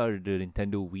 Those are the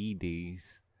Nintendo Wii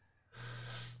days.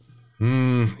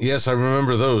 Yes, I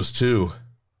remember those too.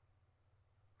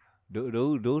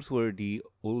 Those were the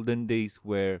olden days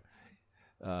where,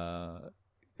 oh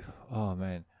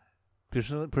man,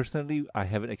 personally, I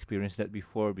haven't experienced that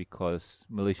before because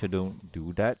Malaysia don't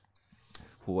do that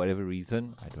for whatever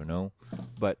reason. I don't know,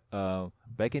 but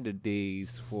back in the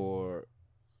days for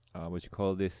what you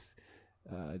call this,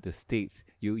 the States,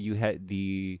 you had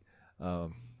the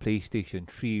PlayStation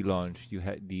 3 launch, you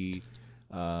had the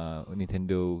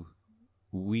Nintendo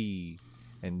Wii.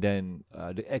 And then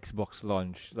the Xbox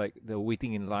launch, like the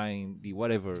waiting in line, the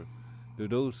whatever,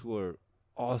 those were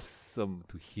awesome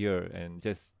to hear and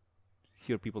just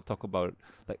hear people talk about,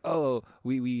 like, oh,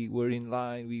 we were in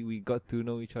line, we got to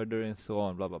know each other and so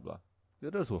on, blah, blah, blah.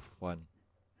 Those were fun.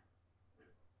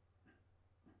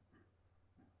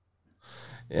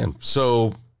 And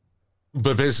so,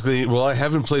 but basically, well, I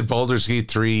haven't played Baldur's Gate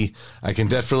 3. I can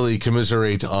definitely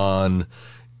commiserate on...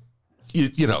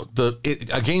 You know,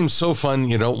 a game's so fun,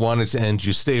 you don't want it to end.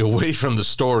 You stay away from the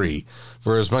story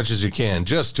for as much as you can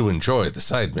just to enjoy the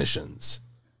side missions.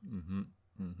 Mm-hmm.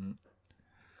 Mm-hmm.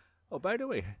 Oh, by the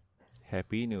way,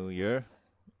 Happy New Year.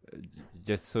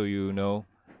 Just so you know,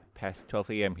 past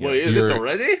 12 a.m. here. Wait, is it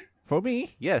already? For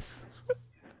me, yes.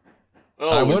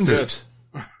 Oh, I wonder.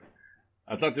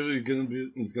 I thought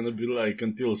it's gonna be like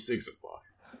until 6 o'clock.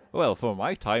 Well, for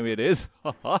my time it is.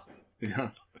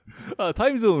 Yeah.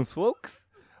 Time zones, folks.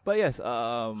 But yes,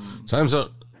 time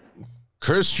zone.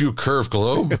 Curse you, curve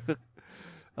globe.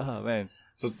 Oh man.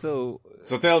 So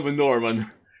tell me, Norman,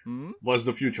 what's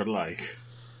the future like?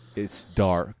 It's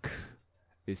dark.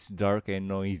 It's dark and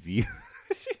noisy.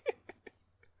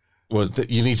 Well,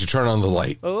 you need to turn on the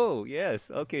light. Oh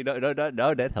yes. Okay.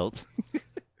 Now that helps.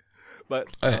 But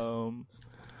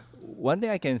one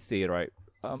thing I can say, right?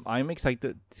 I'm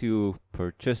excited to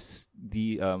purchase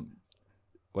the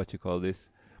what you call this,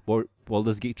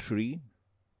 Baldur's Gate 3,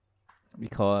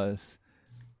 because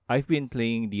I've been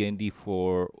playing D&D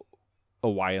for a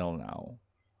while now,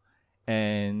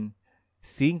 and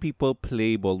seeing people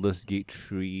play Baldur's Gate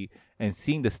 3 and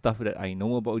seeing the stuff that I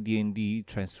know about D&D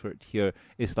transferred here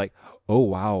is like, oh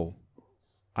wow,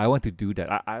 I want to do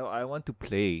that. I want to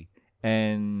play,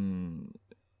 and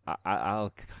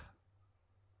I'll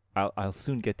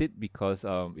soon get it because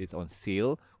it's on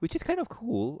sale, which is kind of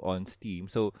cool on Steam.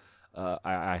 So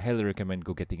I highly recommend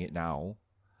go getting it now.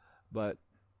 But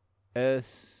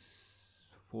as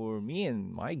for me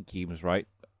and my games, right,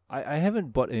 I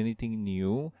haven't bought anything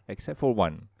new except for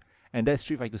one, and that's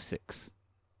Street Fighter 6.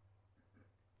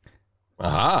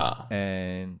 Aha!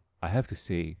 And I have to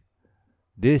say,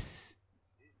 this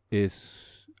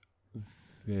is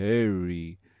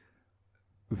very,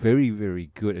 very,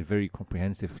 very good and very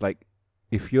comprehensive. Like,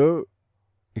 if you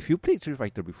played Street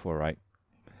Fighter before, right?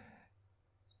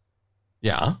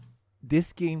 Yeah.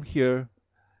 This game here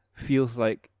feels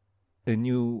like a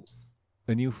new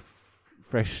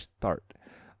fresh start.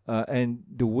 And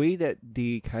the way that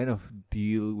they kind of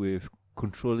deal with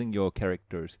controlling your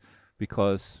characters,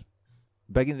 because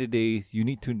back in the days, you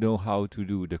need to know how to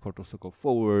do the quarter circle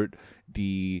forward,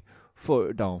 the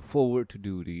down forward to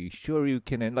do the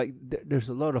shoryuken, and like there's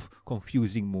a lot of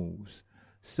confusing moves.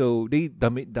 So they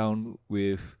dumb it down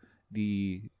with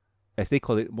the, as they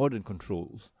call it, modern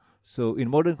controls. So in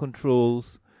modern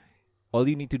controls, all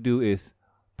you need to do is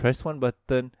press one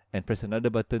button and press another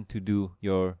button to do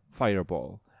your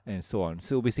fireball and so on.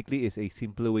 So basically, it's a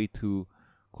simpler way to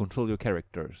control your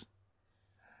characters.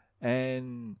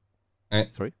 And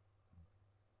sorry?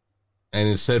 And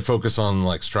instead focus on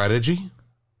like strategy?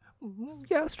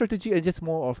 Yeah, strategy and just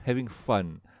more of having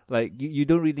fun. Like you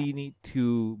don't really need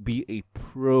to be a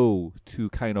pro to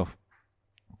kind of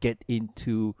get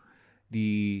into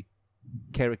the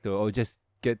character or just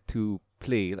get to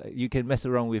play. Like you can mess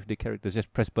around with the characters,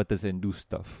 just press buttons and do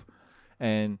stuff.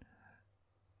 And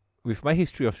with my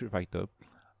history of Street Fighter,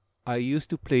 I used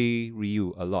to play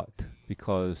Ryu a lot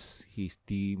because he's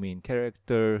the main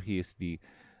character, he's the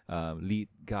lead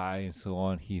guy and so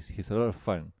on. He's a lot of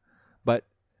fun. But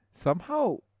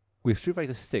somehow with Street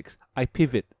Fighter 6, I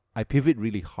pivot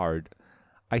really hard.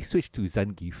 I switched to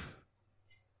Zangief.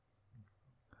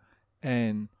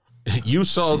 And you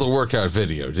saw the workout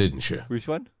video, didn't you? Which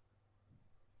one?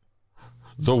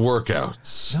 The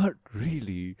workouts. Not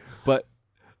really, but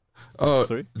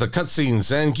sorry? The cutscene,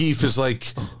 Zangief is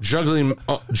like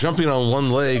jumping on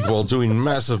one leg while doing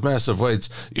massive weights.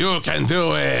 You can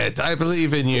do it. I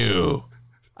believe in you.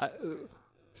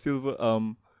 Silver,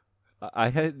 I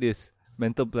had this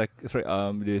mental block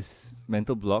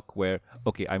where,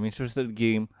 okay, I'm interested in the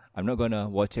game. I'm not gonna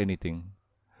watch anything.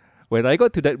 When I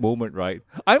got to that moment, right,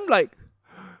 I'm like,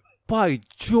 by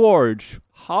George,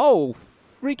 how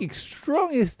freaking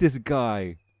strong is this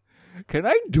guy? Can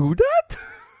I do that?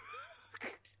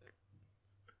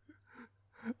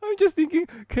 I'm just thinking,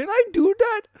 can I do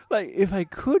that? Like, if I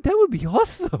could, that would be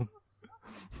awesome.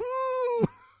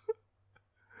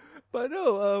 But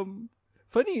no,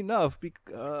 funny enough,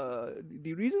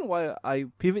 the reason why I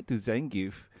pivot to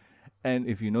Zangief, and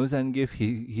if you know Zangief,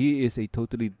 he is a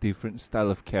totally different style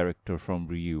of character from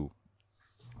Ryu.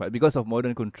 But because of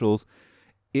modern controls,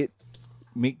 it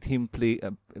made him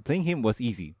playing him was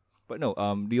easy. But no,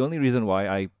 the only reason why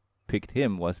I picked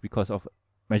him was because of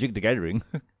Magic the Gathering.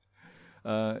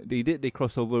 They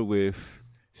crossover with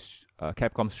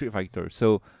Capcom Street Fighter,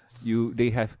 so they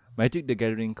have Magic the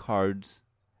Gathering cards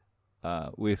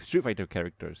with Street Fighter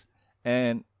characters,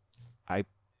 and I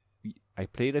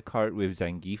played a card with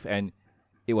Zangief, and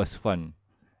it was fun,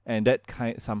 and that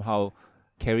somehow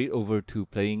carried over to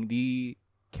playing the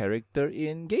character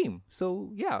in game.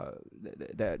 So yeah,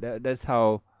 that's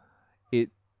how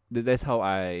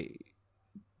I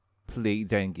played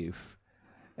Zangief.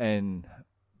 And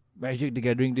Magic the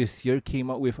Gathering this year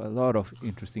came out with a lot of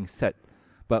interesting set,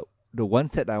 but the one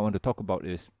set I want to talk about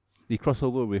is the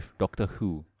crossover with Doctor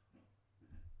Who.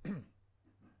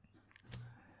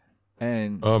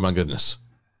 And oh my goodness.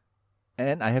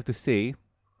 And I have to say,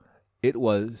 it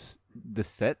was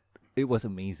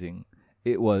amazing.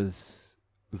 It was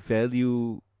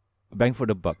bang for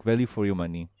the buck, value for your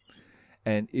money.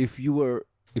 And if you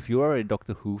are a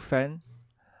Doctor Who fan,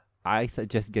 I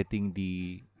suggest getting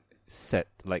the set.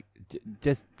 Like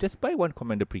just buy one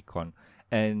Commander Precon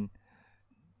and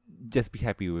just be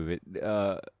happy with it.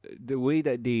 The way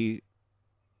that they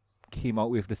came out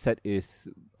with the set is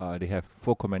they have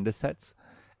 4 Commander sets,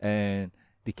 and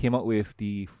they came out with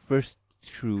the first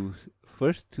to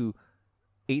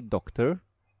 8 Doctor,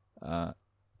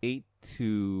 8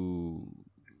 to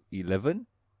 11,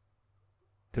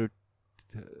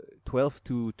 12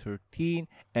 to 13,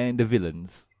 and the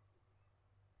villains.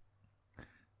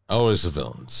 Always the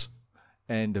villains.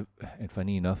 And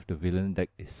funny enough, the villain deck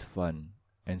is fun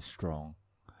and strong.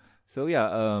 So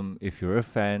yeah, if you're a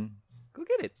fan, go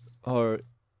get it. Or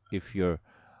if you're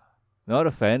not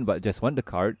a fan but just want the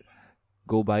card,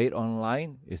 go buy it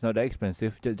online. It's not that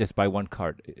expensive. Just buy one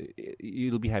card.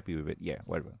 You'll be happy with it. Yeah,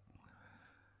 whatever.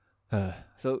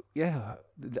 So yeah,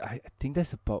 I think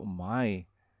that's about my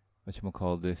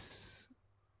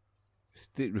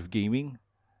state with gaming.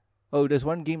 Oh, there's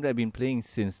one game that I've been playing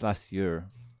since last year.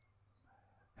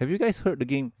 Have you guys heard the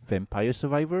game Vampire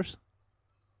Survivors?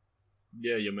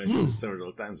 Yeah, you mentioned it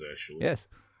several times actually. Yes.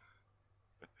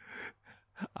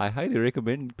 I highly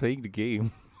recommend playing the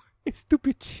game. It's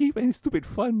stupid cheap and stupid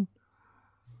fun.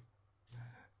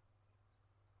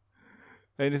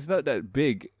 And it's not that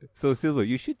big. So Silver,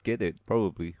 you should get it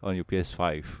probably on your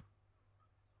PS5.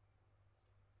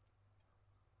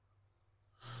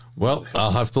 Well,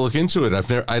 I'll have to look into it.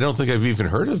 I don't think I've even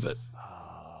heard of it.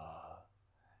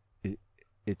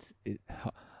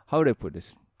 How do I put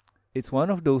this? It's one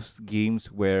of those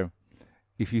games where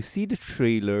if you see the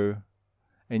trailer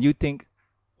and you think,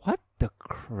 what the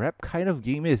crap kind of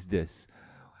game is this?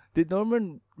 Did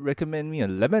Norman recommend me a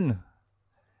lemon?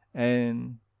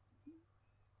 And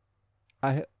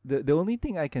the only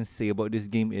thing I can say about this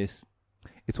game is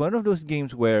it's one of those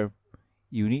games where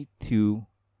you need to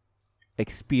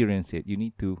experience it, you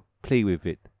need to play with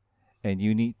it, and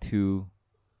you need to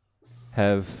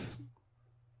have,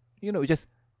 just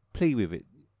play with it,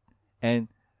 and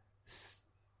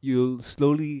you'll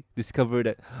slowly discover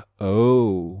that,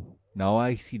 oh, now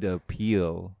I see the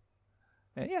appeal.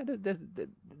 And yeah,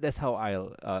 that's how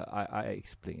I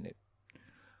explain it.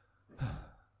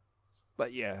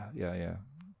 But yeah.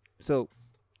 So,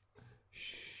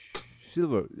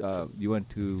 Silver, you want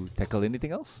to tackle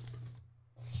anything else?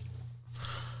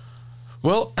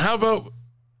 Well, how about,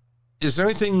 is there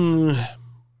anything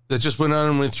that just went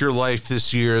on with your life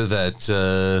this year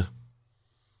that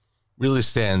really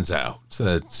stands out?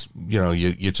 That,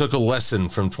 you took a lesson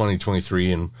from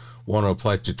 2023 and want to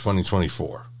apply to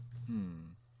 2024?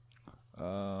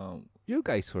 You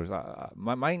guys first.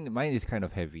 Mine is kind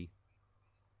of heavy.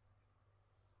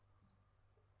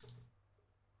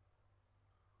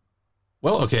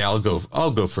 Well, okay, I'll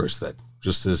go first then,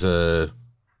 just as to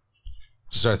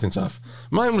start things off.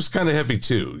 Mine was kind of heavy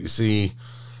too. You see,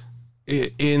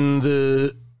 in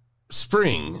the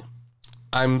spring,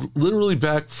 I'm literally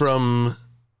back from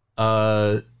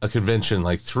a convention,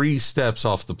 like 3 steps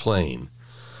off the plane,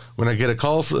 when I get a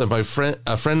call from a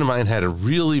friend of mine had a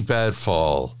really bad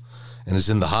fall and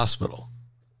is in the hospital.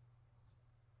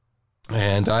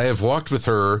 And I have walked with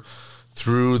her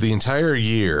through the entire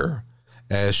year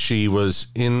as she was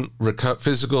in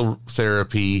physical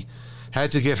therapy,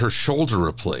 had to get her shoulder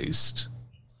replaced,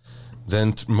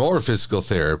 then more physical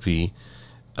therapy,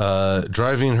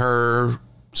 driving her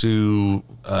to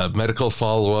medical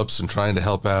follow-ups and trying to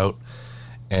help out.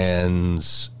 And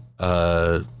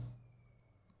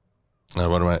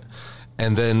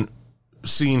and then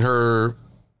seeing her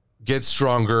get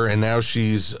stronger, and now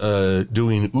she's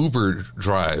doing Uber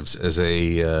drives as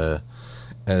a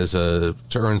to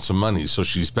earn some money. So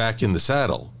she's back in the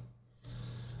saddle.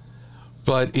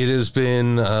 But it has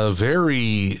been a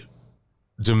very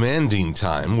demanding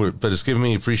time, but it's given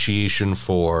me appreciation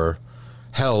for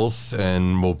health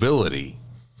and mobility.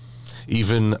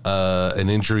 Even an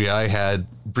injury I had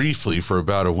briefly for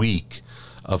about a week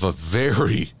of a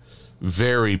very,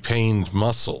 very pained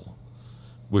muscle,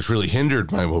 which really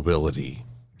hindered my mobility,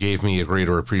 gave me a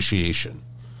greater appreciation.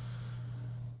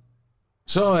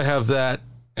 So I have that,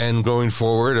 and going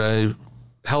forward,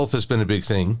 health has been a big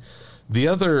thing. The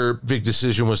other big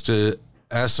decision was to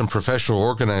ask some professional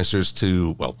organizers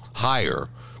hire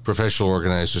professional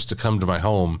organizers to come to my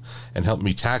home and help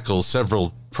me tackle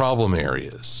several problem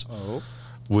areas,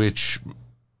 which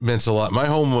meant a lot. My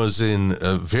home was in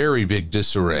a very big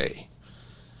disarray,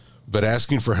 but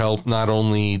asking for help, not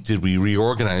only did we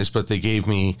reorganize, but they gave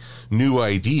me new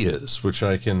ideas, which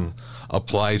I can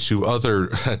apply to other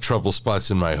trouble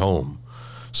spots in my home.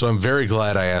 So I'm very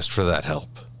glad I asked for that help.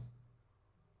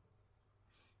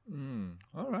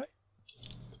 All right.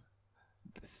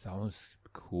 This sounds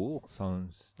cool.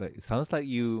 Sounds like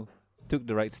you took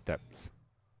the right steps.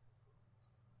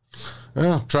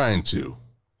 Well, trying to.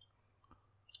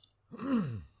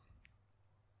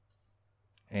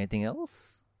 Anything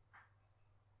else?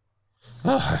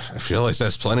 Oh, I feel like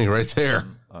that's plenty right there.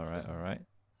 All right.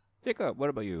 Jacob, what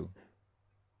about you?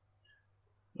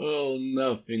 Well,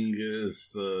 nothing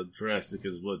as drastic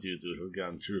as what you two have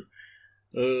gone through.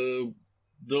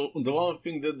 The one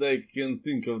thing that I can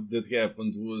think of that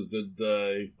happened was that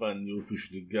I finally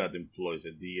officially got employed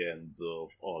at the end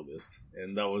of August,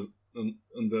 and that was on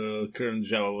the current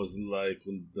job. I was like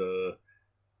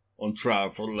on trial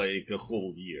for like a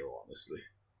whole year, honestly,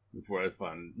 before they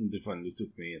finally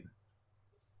took me in.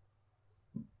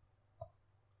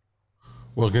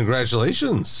 Well,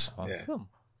 congratulations! Awesome.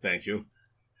 Yeah, thank you.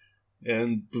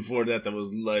 And before that, I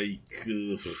was like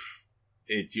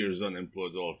 8 years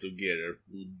unemployed altogether.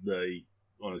 I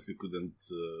honestly couldn't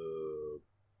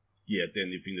get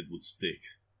anything that would stick.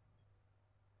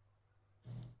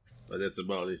 But that's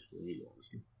about it for me,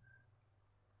 honestly.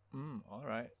 All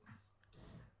right.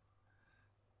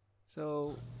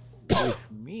 So,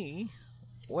 with me,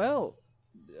 well,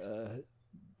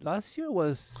 last year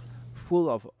was full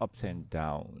of ups and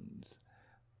downs.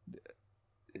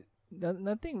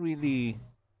 Nothing really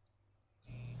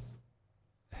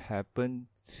happened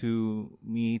to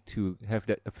me to have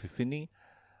that epiphany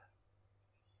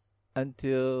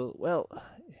until, well,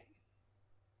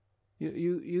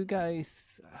 you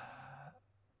guys,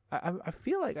 I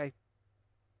feel like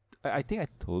I think I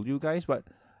told you guys, but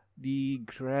in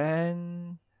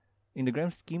the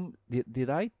grand scheme, did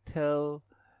I tell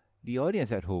the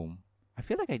audience at home? I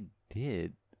feel like I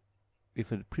did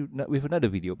with another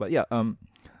video, but yeah,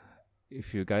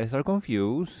 if you guys are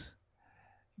confused,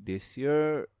 this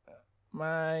year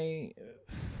my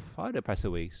father passed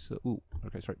away. So,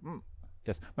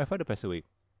 yes, my father passed away,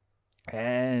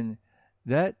 and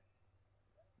that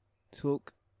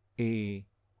took a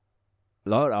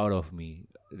lot out of me.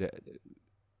 That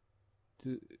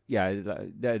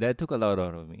took a lot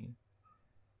out of me,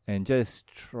 and just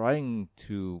trying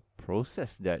to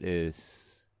process that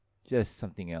is just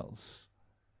something else.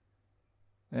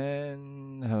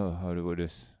 And how do I put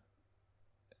this?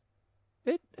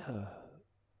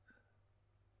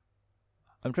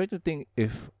 I'm trying to think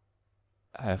if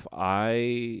have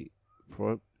I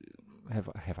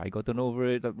gotten over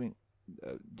it? I mean,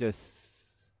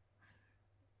 just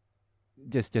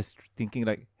thinking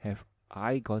like, have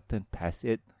I gotten past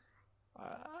it?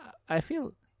 I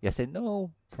feel yes and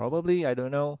no, probably, I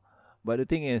don't know. But the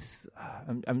thing is,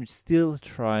 I'm still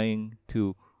trying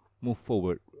to move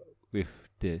forward with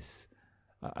this.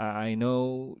 I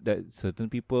know that certain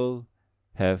people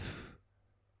have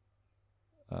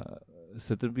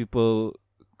certain people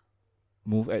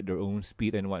move at their own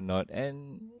speed and whatnot,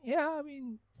 and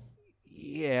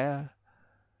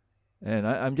and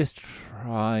I'm just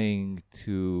trying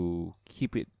to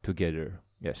keep it together.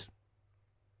 Yes,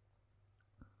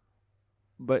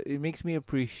 but it makes me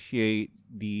appreciate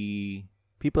the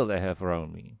people that I have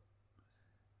around me,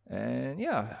 and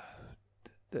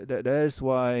that's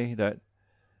why that.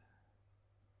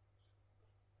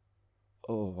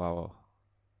 Oh wow!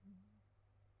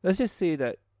 Let's just say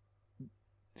that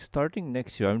starting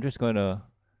next year, I'm just gonna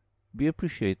be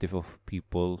appreciative of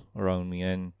people around me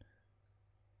and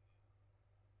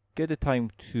get the time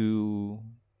to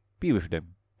be with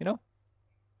them.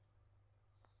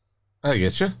 I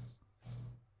get you.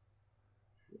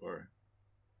 Sure.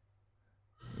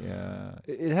 Yeah,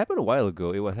 it happened a while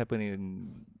ago. It was happening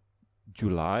in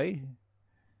July,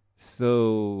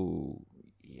 so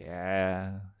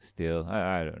still,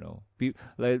 I don't know.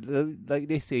 Like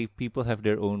they say, people have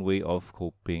their own way of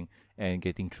coping and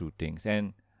getting through things.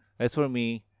 And as for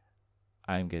me,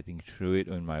 I'm getting through it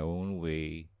on my own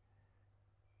way.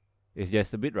 It's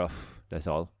just a bit rough. That's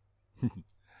all.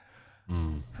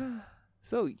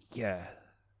 So yeah.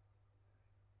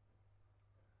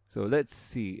 So let's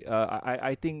see.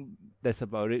 I think that's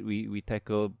about it. We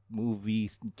tackle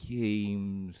movies,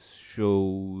 games,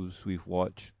 shows we've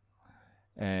watched,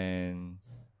 and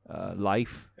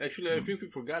life. Actually, I think we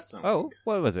forgot something. Oh,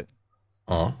 what was it?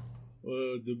 Oh.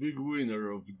 The big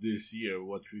winner of this year,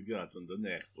 what we got on the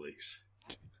Netflix.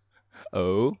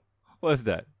 Oh, what's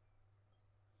that?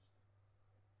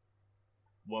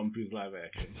 One Piece live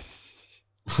action.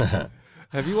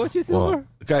 Have you watched it, Silver?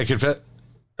 Well, I confess.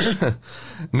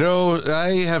 No,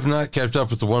 I have not kept up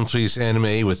with the One Piece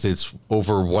anime with its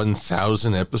over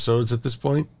 1,000 episodes at this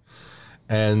point.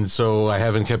 And so I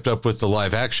haven't kept up with the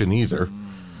live action either.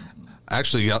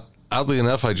 Actually, oddly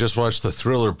enough, I just watched the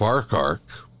Thriller Bark arc.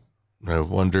 I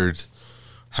wondered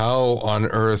how on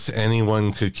earth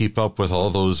anyone could keep up with all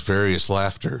those various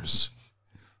laughters.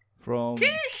 From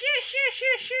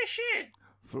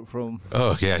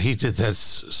oh yeah, he did that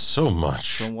so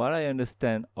much. From what I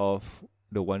understand of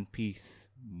the One Piece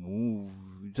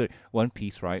One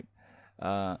Piece, right?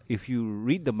 If you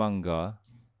read the manga,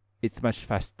 it's much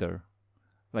faster.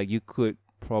 Like you could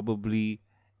probably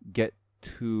get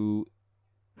to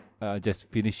just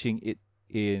finishing it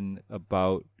in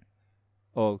about,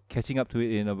 or catching up to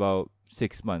it in about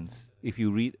 6 months if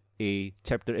you read a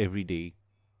chapter every day.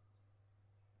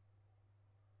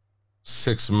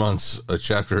 6 months, a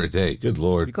chapter a day. Good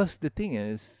Lord. Because the thing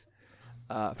is,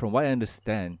 from what I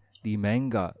understand, the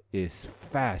manga is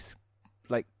fast.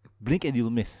 Like, blink and you'll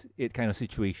miss it kind of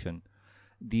situation.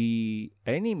 The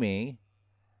anime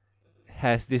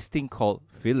has this thing called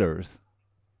fillers.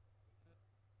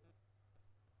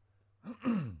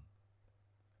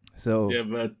 So yeah,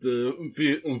 but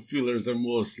fillers are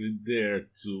mostly there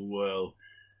to, well,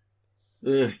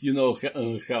 you know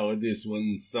how it is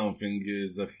when something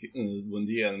is when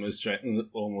the anime is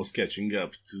almost catching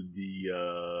up to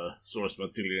the source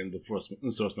material, and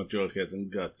the source material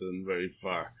hasn't gotten very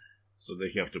far, so they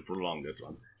have to prolong this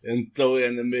one. And Toei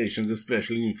Animation's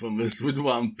especially infamous with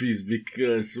One Piece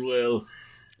because, well,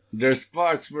 there's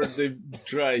parts where they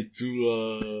try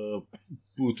to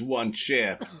put one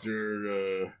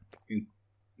chapter in.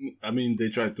 I mean, they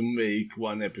try to make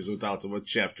one episode out of a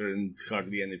chapter and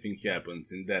hardly anything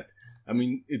happens in that. I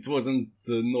mean, it wasn't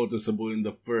noticeable in the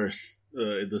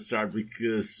at the start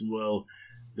because, well,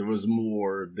 there was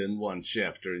more than one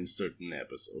chapter in certain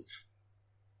episodes.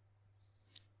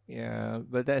 yeah,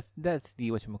 but that's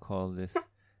the whatchamacallit.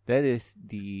 That is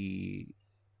the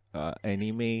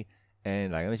anime,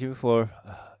 and like I mentioned before,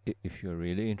 if you're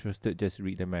really interested, just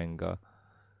read the manga.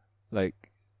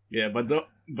 Like, yeah, but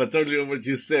earlier what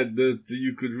you said that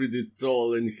you could read it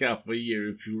all in half a year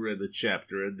if you read a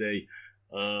chapter a day.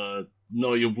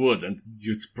 No, you wouldn't.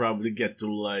 You'd probably get to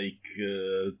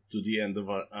to the end of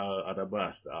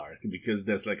Arabasta arc because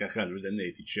that's like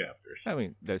 180 chapters. I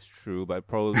mean, that's true, but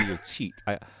probably you'll cheat.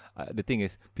 The thing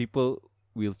is, people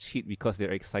will cheat because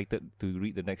they're excited to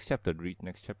read the next chapter.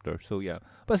 So yeah,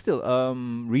 but still,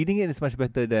 reading it is much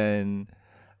better than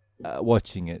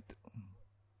watching it.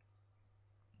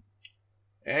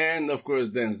 And of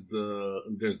course, there's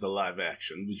the live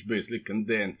action, which basically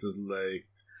condenses like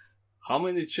how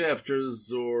many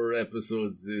chapters or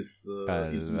episodes is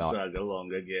Saga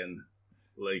long again?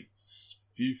 Like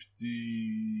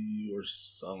 50 or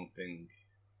something.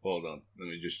 Hold on, let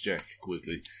me just check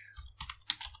quickly.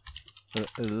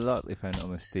 a lot, if I'm not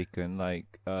mistaken.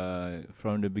 Like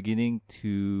from the beginning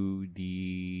to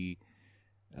the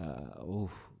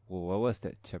what was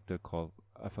that chapter called?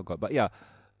 I forgot. But yeah,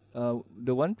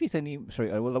 the One Piece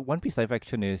One Piece live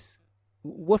action is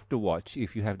worth the watch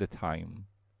if you have the time.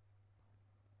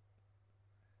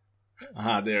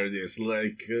 There it is.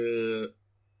 Like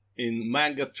in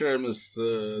manga terms,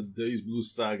 the East Blue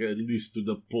Saga, at least to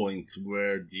the point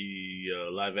where the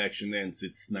live action ends,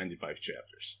 it's 95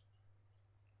 chapters.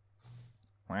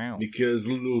 Wow. Because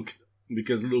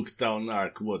Luke Town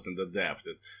arc wasn't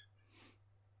adapted.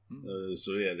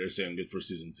 So yeah, they're saying good for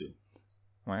season 2.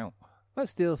 Wow. But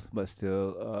still,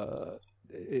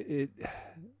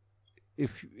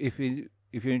 if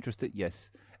you're interested,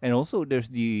 yes. And also, there's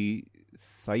the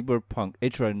Cyberpunk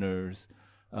Edge Runners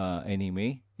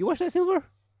anime. You watched that, Silver?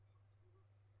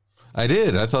 I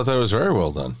did. I thought that was very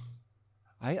well done.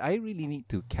 I really need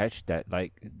to catch that.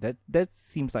 Like that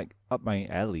seems like up my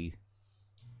alley.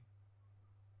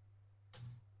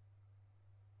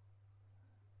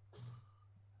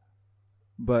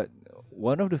 But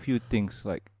one of the few things,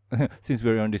 like, since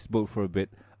we're on this boat for a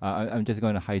bit, I'm just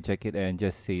going to hijack it and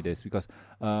just say this because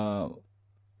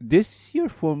this year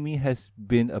for me has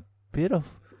been a bit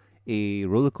of a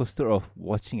roller coaster of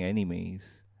watching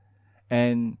animes.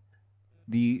 And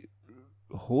the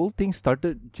whole thing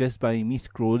started just by me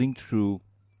scrolling through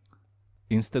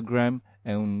Instagram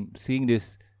and seeing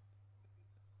this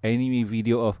anime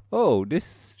video of, oh,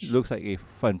 this looks like a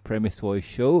fun premise for a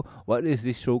show. What is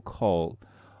this show called?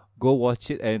 Go watch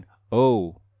it and,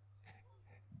 oh,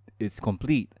 it's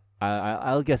complete.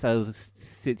 I'll guess I'll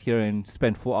sit here and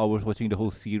spend 4 hours watching the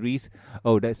whole series.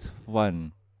 Oh, that's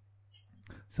fun.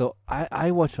 So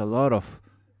I watch a lot of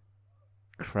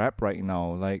crap right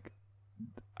now. Like,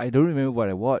 I don't remember what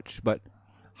I watched, but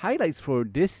highlights for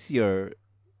this year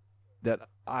that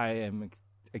I am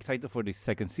excited for the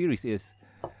second series is,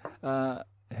 have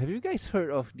you guys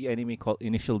heard of the anime called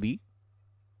Initial D?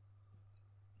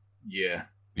 Yeah.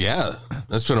 Yeah,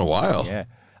 that's been a while. Yeah.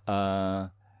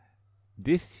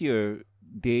 This year,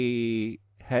 they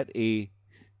had a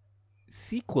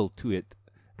sequel to it,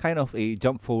 kind of a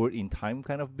jump forward in time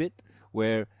kind of bit,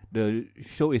 where the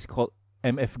show is called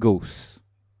MF Ghosts.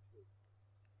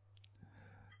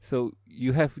 So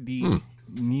you have the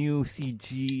new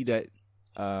CG that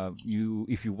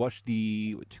if you watch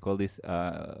the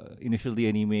Initial D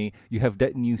anime, you have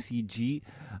that new CG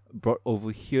brought over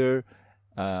here,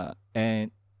 and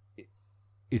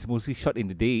it's mostly shot in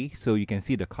the day, so you can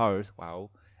see the cars. Wow!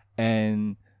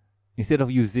 And instead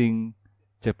of using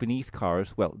Japanese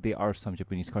cars, well, there are some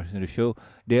Japanese cars in the show.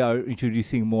 They are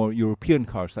introducing more European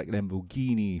cars like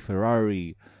Lamborghini,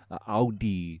 Ferrari,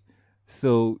 Audi.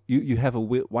 So you have a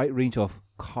wide range of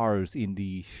cars in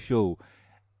the show,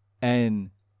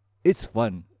 and it's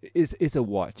fun. It's a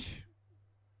watch.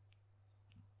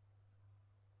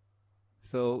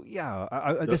 So yeah,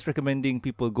 I'm just recommending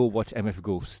people go watch MF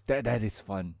Ghost. That is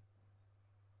fun.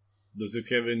 Does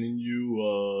it have any new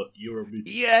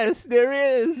Eurobeats? Yes, there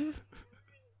is.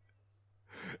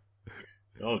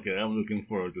 Okay, I'm looking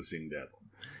forward to seeing that one.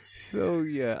 So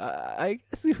yeah, I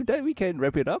guess with that we can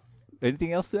wrap it up.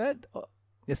 Anything else to add?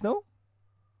 Yes, no?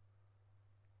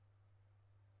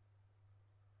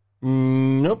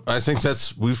 Nope. I think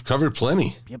we've covered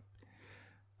plenty. Yep.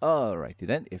 Alrighty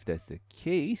then, if that's the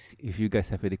case, if you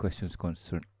guys have any questions,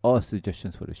 concerns, or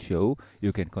suggestions for the show,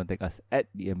 you can contact us at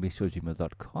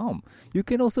thembshow@gmail.com. You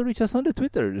can also reach us on the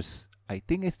Twitters. I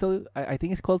think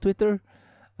it's called Twitter.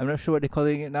 I'm not sure what they're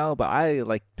calling it now, but I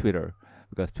like Twitter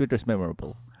because Twitter's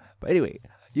memorable. But anyway,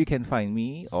 you can find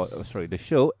me, the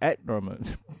show at Norman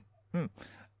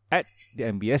at the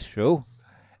MBS show,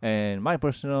 and my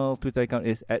personal Twitter account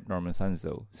is at Norman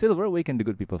Sanzo. Silver, where can the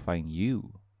good people find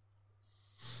you?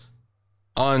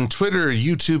 On Twitter,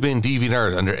 YouTube, and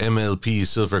DeviantArt under MLP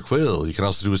Silver Quill. You can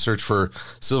also do a search for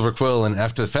Silver Quill and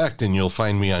After the Fact, and you'll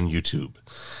find me on YouTube.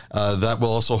 That will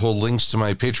also hold links to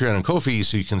my Patreon and Ko-fi,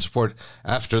 so you can support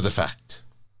After the Fact.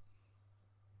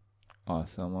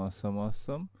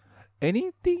 Awesome.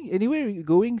 Anywhere you're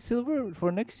going, Silver,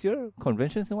 for next year?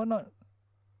 Conventions and whatnot?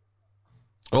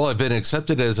 Well, I've been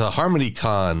accepted as a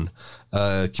HarmonyCon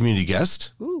community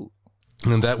guest. Ooh.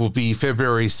 And that will be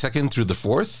February 2nd through the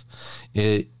 4th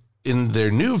in their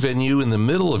new venue in the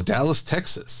middle of Dallas,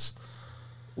 Texas.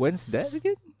 When's that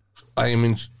again? I am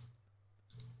in...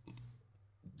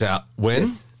 when?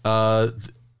 Yes.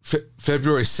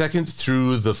 February 2nd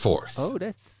through the 4th. Oh,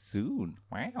 that's soon.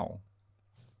 Wow.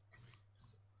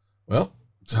 Well,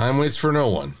 time waits for no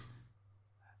one.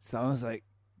 Sounds like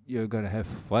you're going to have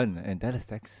fun in Dallas,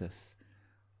 Texas.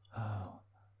 Oh.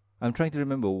 I'm trying to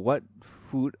remember what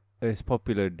food is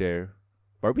popular there.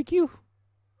 Barbecue?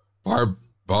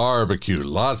 Barbecue.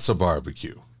 Lots of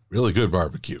barbecue. Really good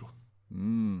barbecue.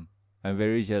 I'm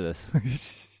very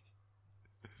jealous.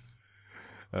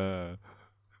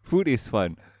 Food is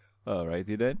fun.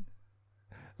 Alrighty then.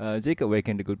 Jacob, where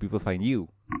can the good people find you?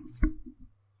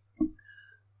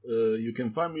 You can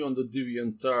find me on the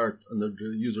DeviantArt under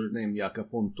the username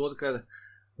Jakafon Torkar,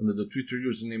 under the Twitter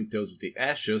username Tales of the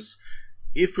Ashes.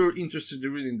 If you're interested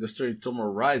in reading the story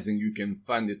Tomorrow Rising, you can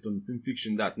find it on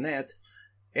fanfiction.net.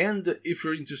 And if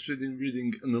you're interested in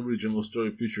reading an original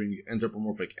story featuring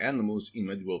anthropomorphic animals in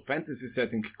medieval fantasy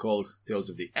setting called Tales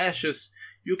of the Ashes,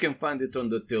 you can find it on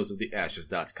the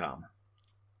talesoftheashes.com.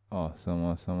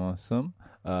 Awesome.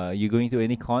 You going to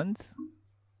any cons?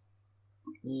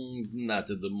 Not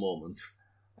at the moment.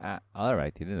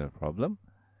 Alright, no problem.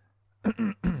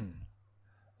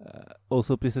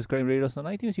 Also, please subscribe and rate us on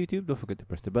iTunes, YouTube. Don't forget to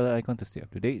press the bell icon to stay up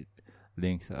to date.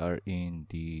 Links are in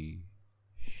the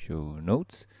show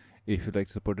notes. If you'd like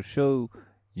to support the show,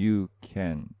 you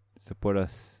can support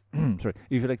us. If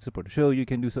you'd like to support the show, you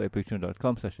can do so at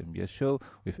patreon.com/MBS show.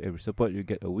 With every support, you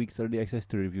get a week's early access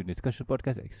to review and discussion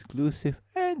podcast, exclusive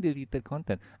and deleted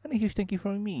content. And a huge thank you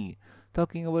from me.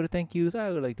 Talking about the thank yous, I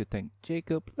would like to thank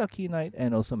Jacob, Lucky Knight,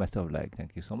 and also Master of Lag.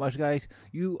 Thank you so much, guys.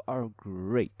 You are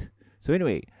great. So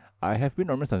anyway, I have been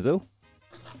Norman Sanzo.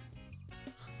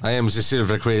 I am Cecil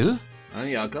Vraquel. I'm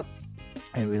Jakob.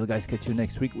 And we'll guys catch you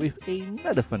next week with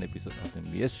another fun episode of the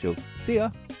MBS show. See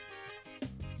ya!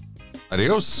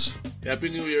 Adios. Happy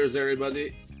New Year's,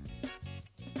 everybody.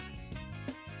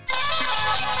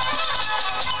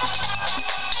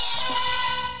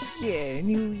 Yeah,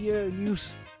 new year, new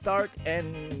start,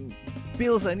 and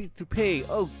bills I need to pay.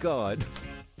 Oh God.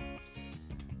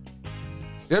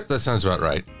 Yep, that sounds about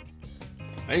right.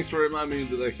 Thanks for reminding me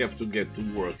that I have to get to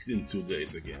work in 2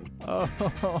 days again.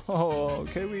 Oh,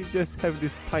 can we just have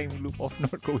this time loop of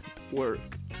not going to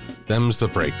work? Them's the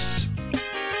breaks.